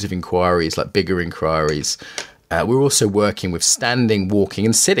loads of inquiries, like bigger inquiries. We're also working with standing, walking,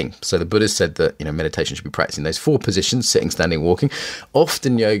 and sitting. So the Buddha said that meditation should be practicing those 4 positions: sitting, standing, walking.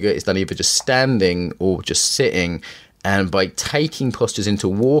 Often yoga is done either just standing or just sitting. And by taking postures into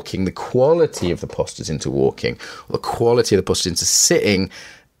walking, the quality of the postures into walking, or the quality of the postures into sitting.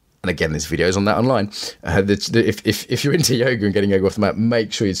 And again, there's videos on that online. If you're into yoga and getting yoga off the mat,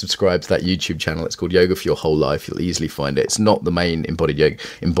 make sure you subscribe to that YouTube channel. It's called Yoga for Your Whole Life. You'll easily find it. It's not the main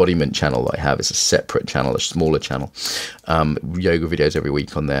embodiment channel that I have. It's a separate channel, a smaller channel. Yoga videos every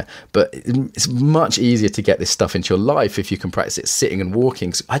week on there. But it's much easier to get this stuff into your life if you can practice it sitting and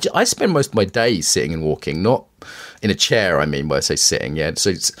walking. So I spend most of my days sitting and walking, not in a chair, I mean, by I say sitting,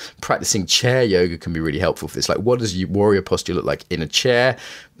 So practicing chair yoga can be really helpful for this. Like, what does your warrior posture look like in a chair?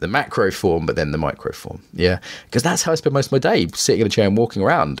 The macro form, but then the micro form, Because that's how I spend most of my day, sitting in a chair and walking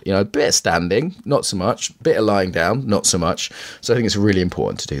around. A bit of standing, not so much. A bit of lying down, not so much. So I think it's really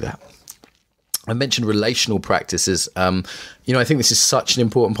important to do that. I mentioned relational practices. I think this is such an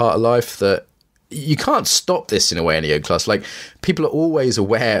important part of life that you can't stop this in a way in a yoga class. Like, people are always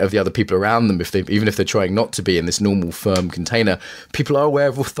aware of the other people around them, even if they're trying not to be in this normal firm container. People are aware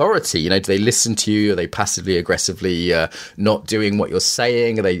of authority. Do they listen to you? Are they passively aggressively not doing what you're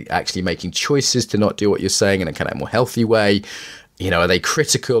saying? Are they actually making choices to not do what you're saying in a kind of more healthy way? Are they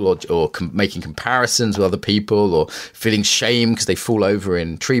critical or making comparisons with other people, or feeling shame because they fall over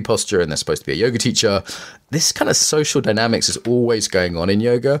in tree posture and they're supposed to be a yoga teacher? This kind of social dynamics is always going on in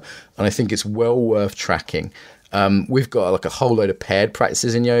yoga, and I think it's well worth tracking. We've got like a whole load of paired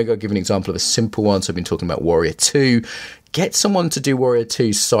practices in yoga. I'll give an example of a simple one. So I've been talking about Warrior 2. Get someone to do Warrior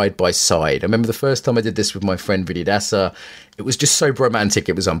 2 side by side. I remember the first time I did this with my friend Vidyadasa. It was just so romantic.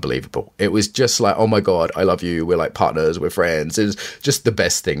 It was unbelievable. It was just like, oh my God, I love you. We're like partners. We're friends. It was just the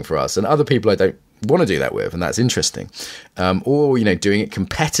best thing for us. And other people I don't want to do that with, and that's interesting. Or doing it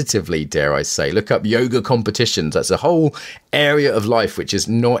competitively, dare I say. Look up yoga competitions. That's a whole area of life which is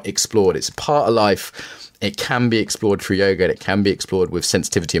not explored. It's part of life. It can be explored through yoga, and it can be explored with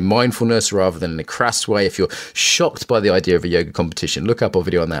sensitivity and mindfulness rather than in a crass way. If you're shocked by the idea of a yoga competition, look up our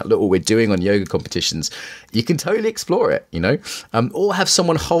video on that. Look what we're doing on yoga competitions. You can totally explore it, or have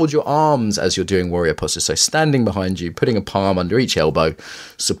someone hold your arms as you're doing warrior postures. So standing behind you, putting a palm under each elbow,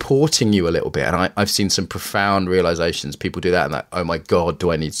 supporting you a little bit. And I've seen some profound realizations. People do that and like, oh my God,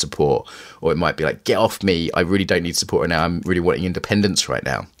 do I need support? Or it might be like, get off me. I really don't need support right now. I'm really wanting independence right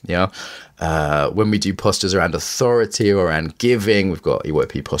now. When we do postures around authority or around giving, we've got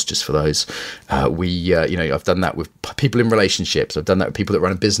EYP postures for those. I've done that with people in relationships. I've done that with people that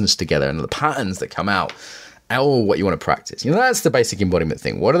run a business together, and the patterns that come out, or what you want to practice. That's the basic embodiment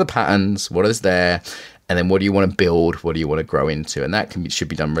thing. What are the patterns? What is there? And then what do you want to build? What do you want to grow into? And that should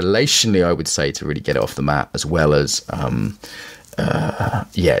be done relationally, I would say, to really get it off the mat, as well as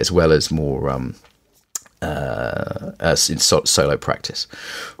more in solo practice.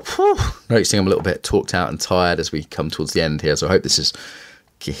 Noticing I'm a little bit talked out and tired as we come towards the end here, so I hope this has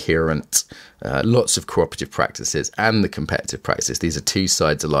coherent, lots of cooperative practices, and the competitive practice. These are two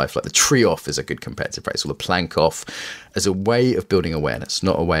sides of life. Like the tree off is a good competitive practice, or the plank off, as a way of building awareness,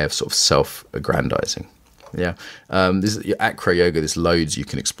 not a way of sort of self-aggrandizing. Yeah. This is acro yoga. There's loads you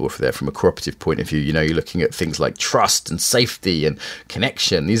can explore for there from a cooperative point of view. You're looking at things like trust and safety and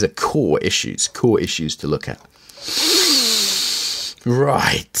connection. These are core issues to look at.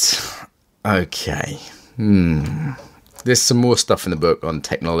 Right. Okay. There's some more stuff in the book on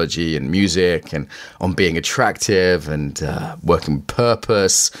technology and music and on being attractive and working with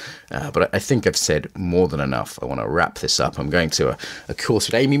purpose. But I think I've said more than enough. I want to wrap this up. I'm going to a course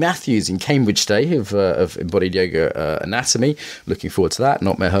with Amy Matthews in Cambridge today of Embodied Yoga Anatomy. Looking forward to that.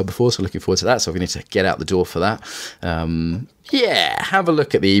 Not met her before, so looking forward to that. So we need to get out the door for that. Have a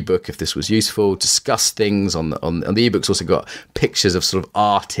look at the ebook if this was useful. Discuss things on the ebook's also got pictures of sort of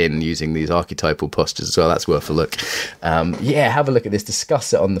art in using these archetypal postures as well. That's worth a look. Have a look at this.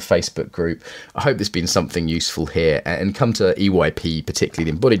 Discuss it on the Facebook group. I hope there's been something useful here. And come to EYP, particularly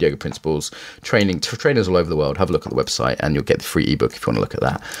the Embodied Yoga Principles trainers all over the world. Have a look at the website and you'll get the free ebook if you want to look at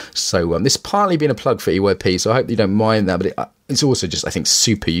that. So this has partly been a plug for EYP, so I hope you don't mind that, but it's also just, I think,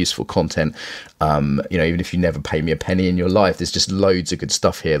 super useful content. Even if you never pay me a penny in your life, there's just loads of good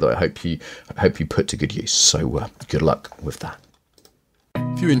stuff here that I hope you put to good use. So good luck with that.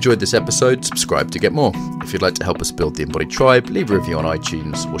 If you enjoyed this episode, subscribe to get more. If you'd like to help us build the Embodied Tribe, leave a review on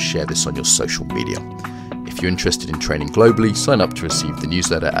iTunes or share this on your social media. If you're interested in training globally, sign up to receive the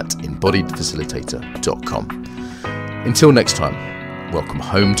newsletter at embodiedfacilitator.com. Until next time, welcome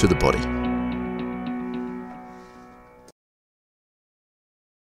home to the body.